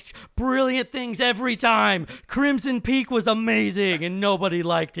 he makes brilliant things every time. Crimson Peak was amazing and nobody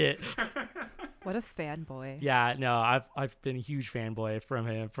liked it. what a fanboy. Yeah, no, I've been a huge fanboy from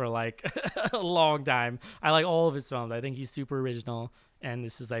him for like a long time. I like all of his films. I think he's super original, and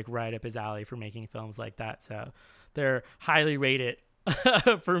this is like right up his alley for making films like that. So they're highly rated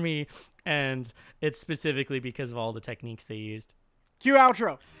for me, and it's specifically because of all the techniques they used. Cue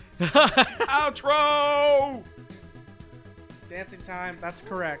outro. Outro! Dancing time. That's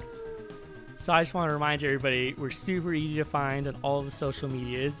correct. So I just want to remind everybody, we're super easy to find on all the social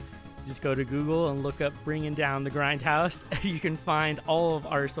medias. Just go to Google and look up Bringing Down the Grindhouse. You can find all of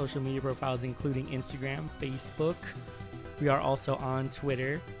our social media profiles, including Instagram, Facebook. We are also on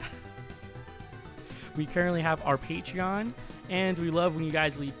Twitter. We currently have our Patreon, and we love when you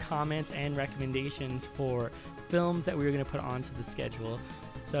guys leave comments and recommendations for films that we're going to put onto the schedule.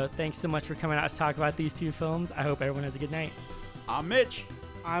 So thanks so much for coming out to talk about these two films. I hope everyone has a good night. I'm Mitch.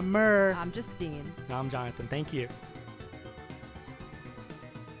 I'm Murr. I'm Justine. And I'm Jonathan. Thank you.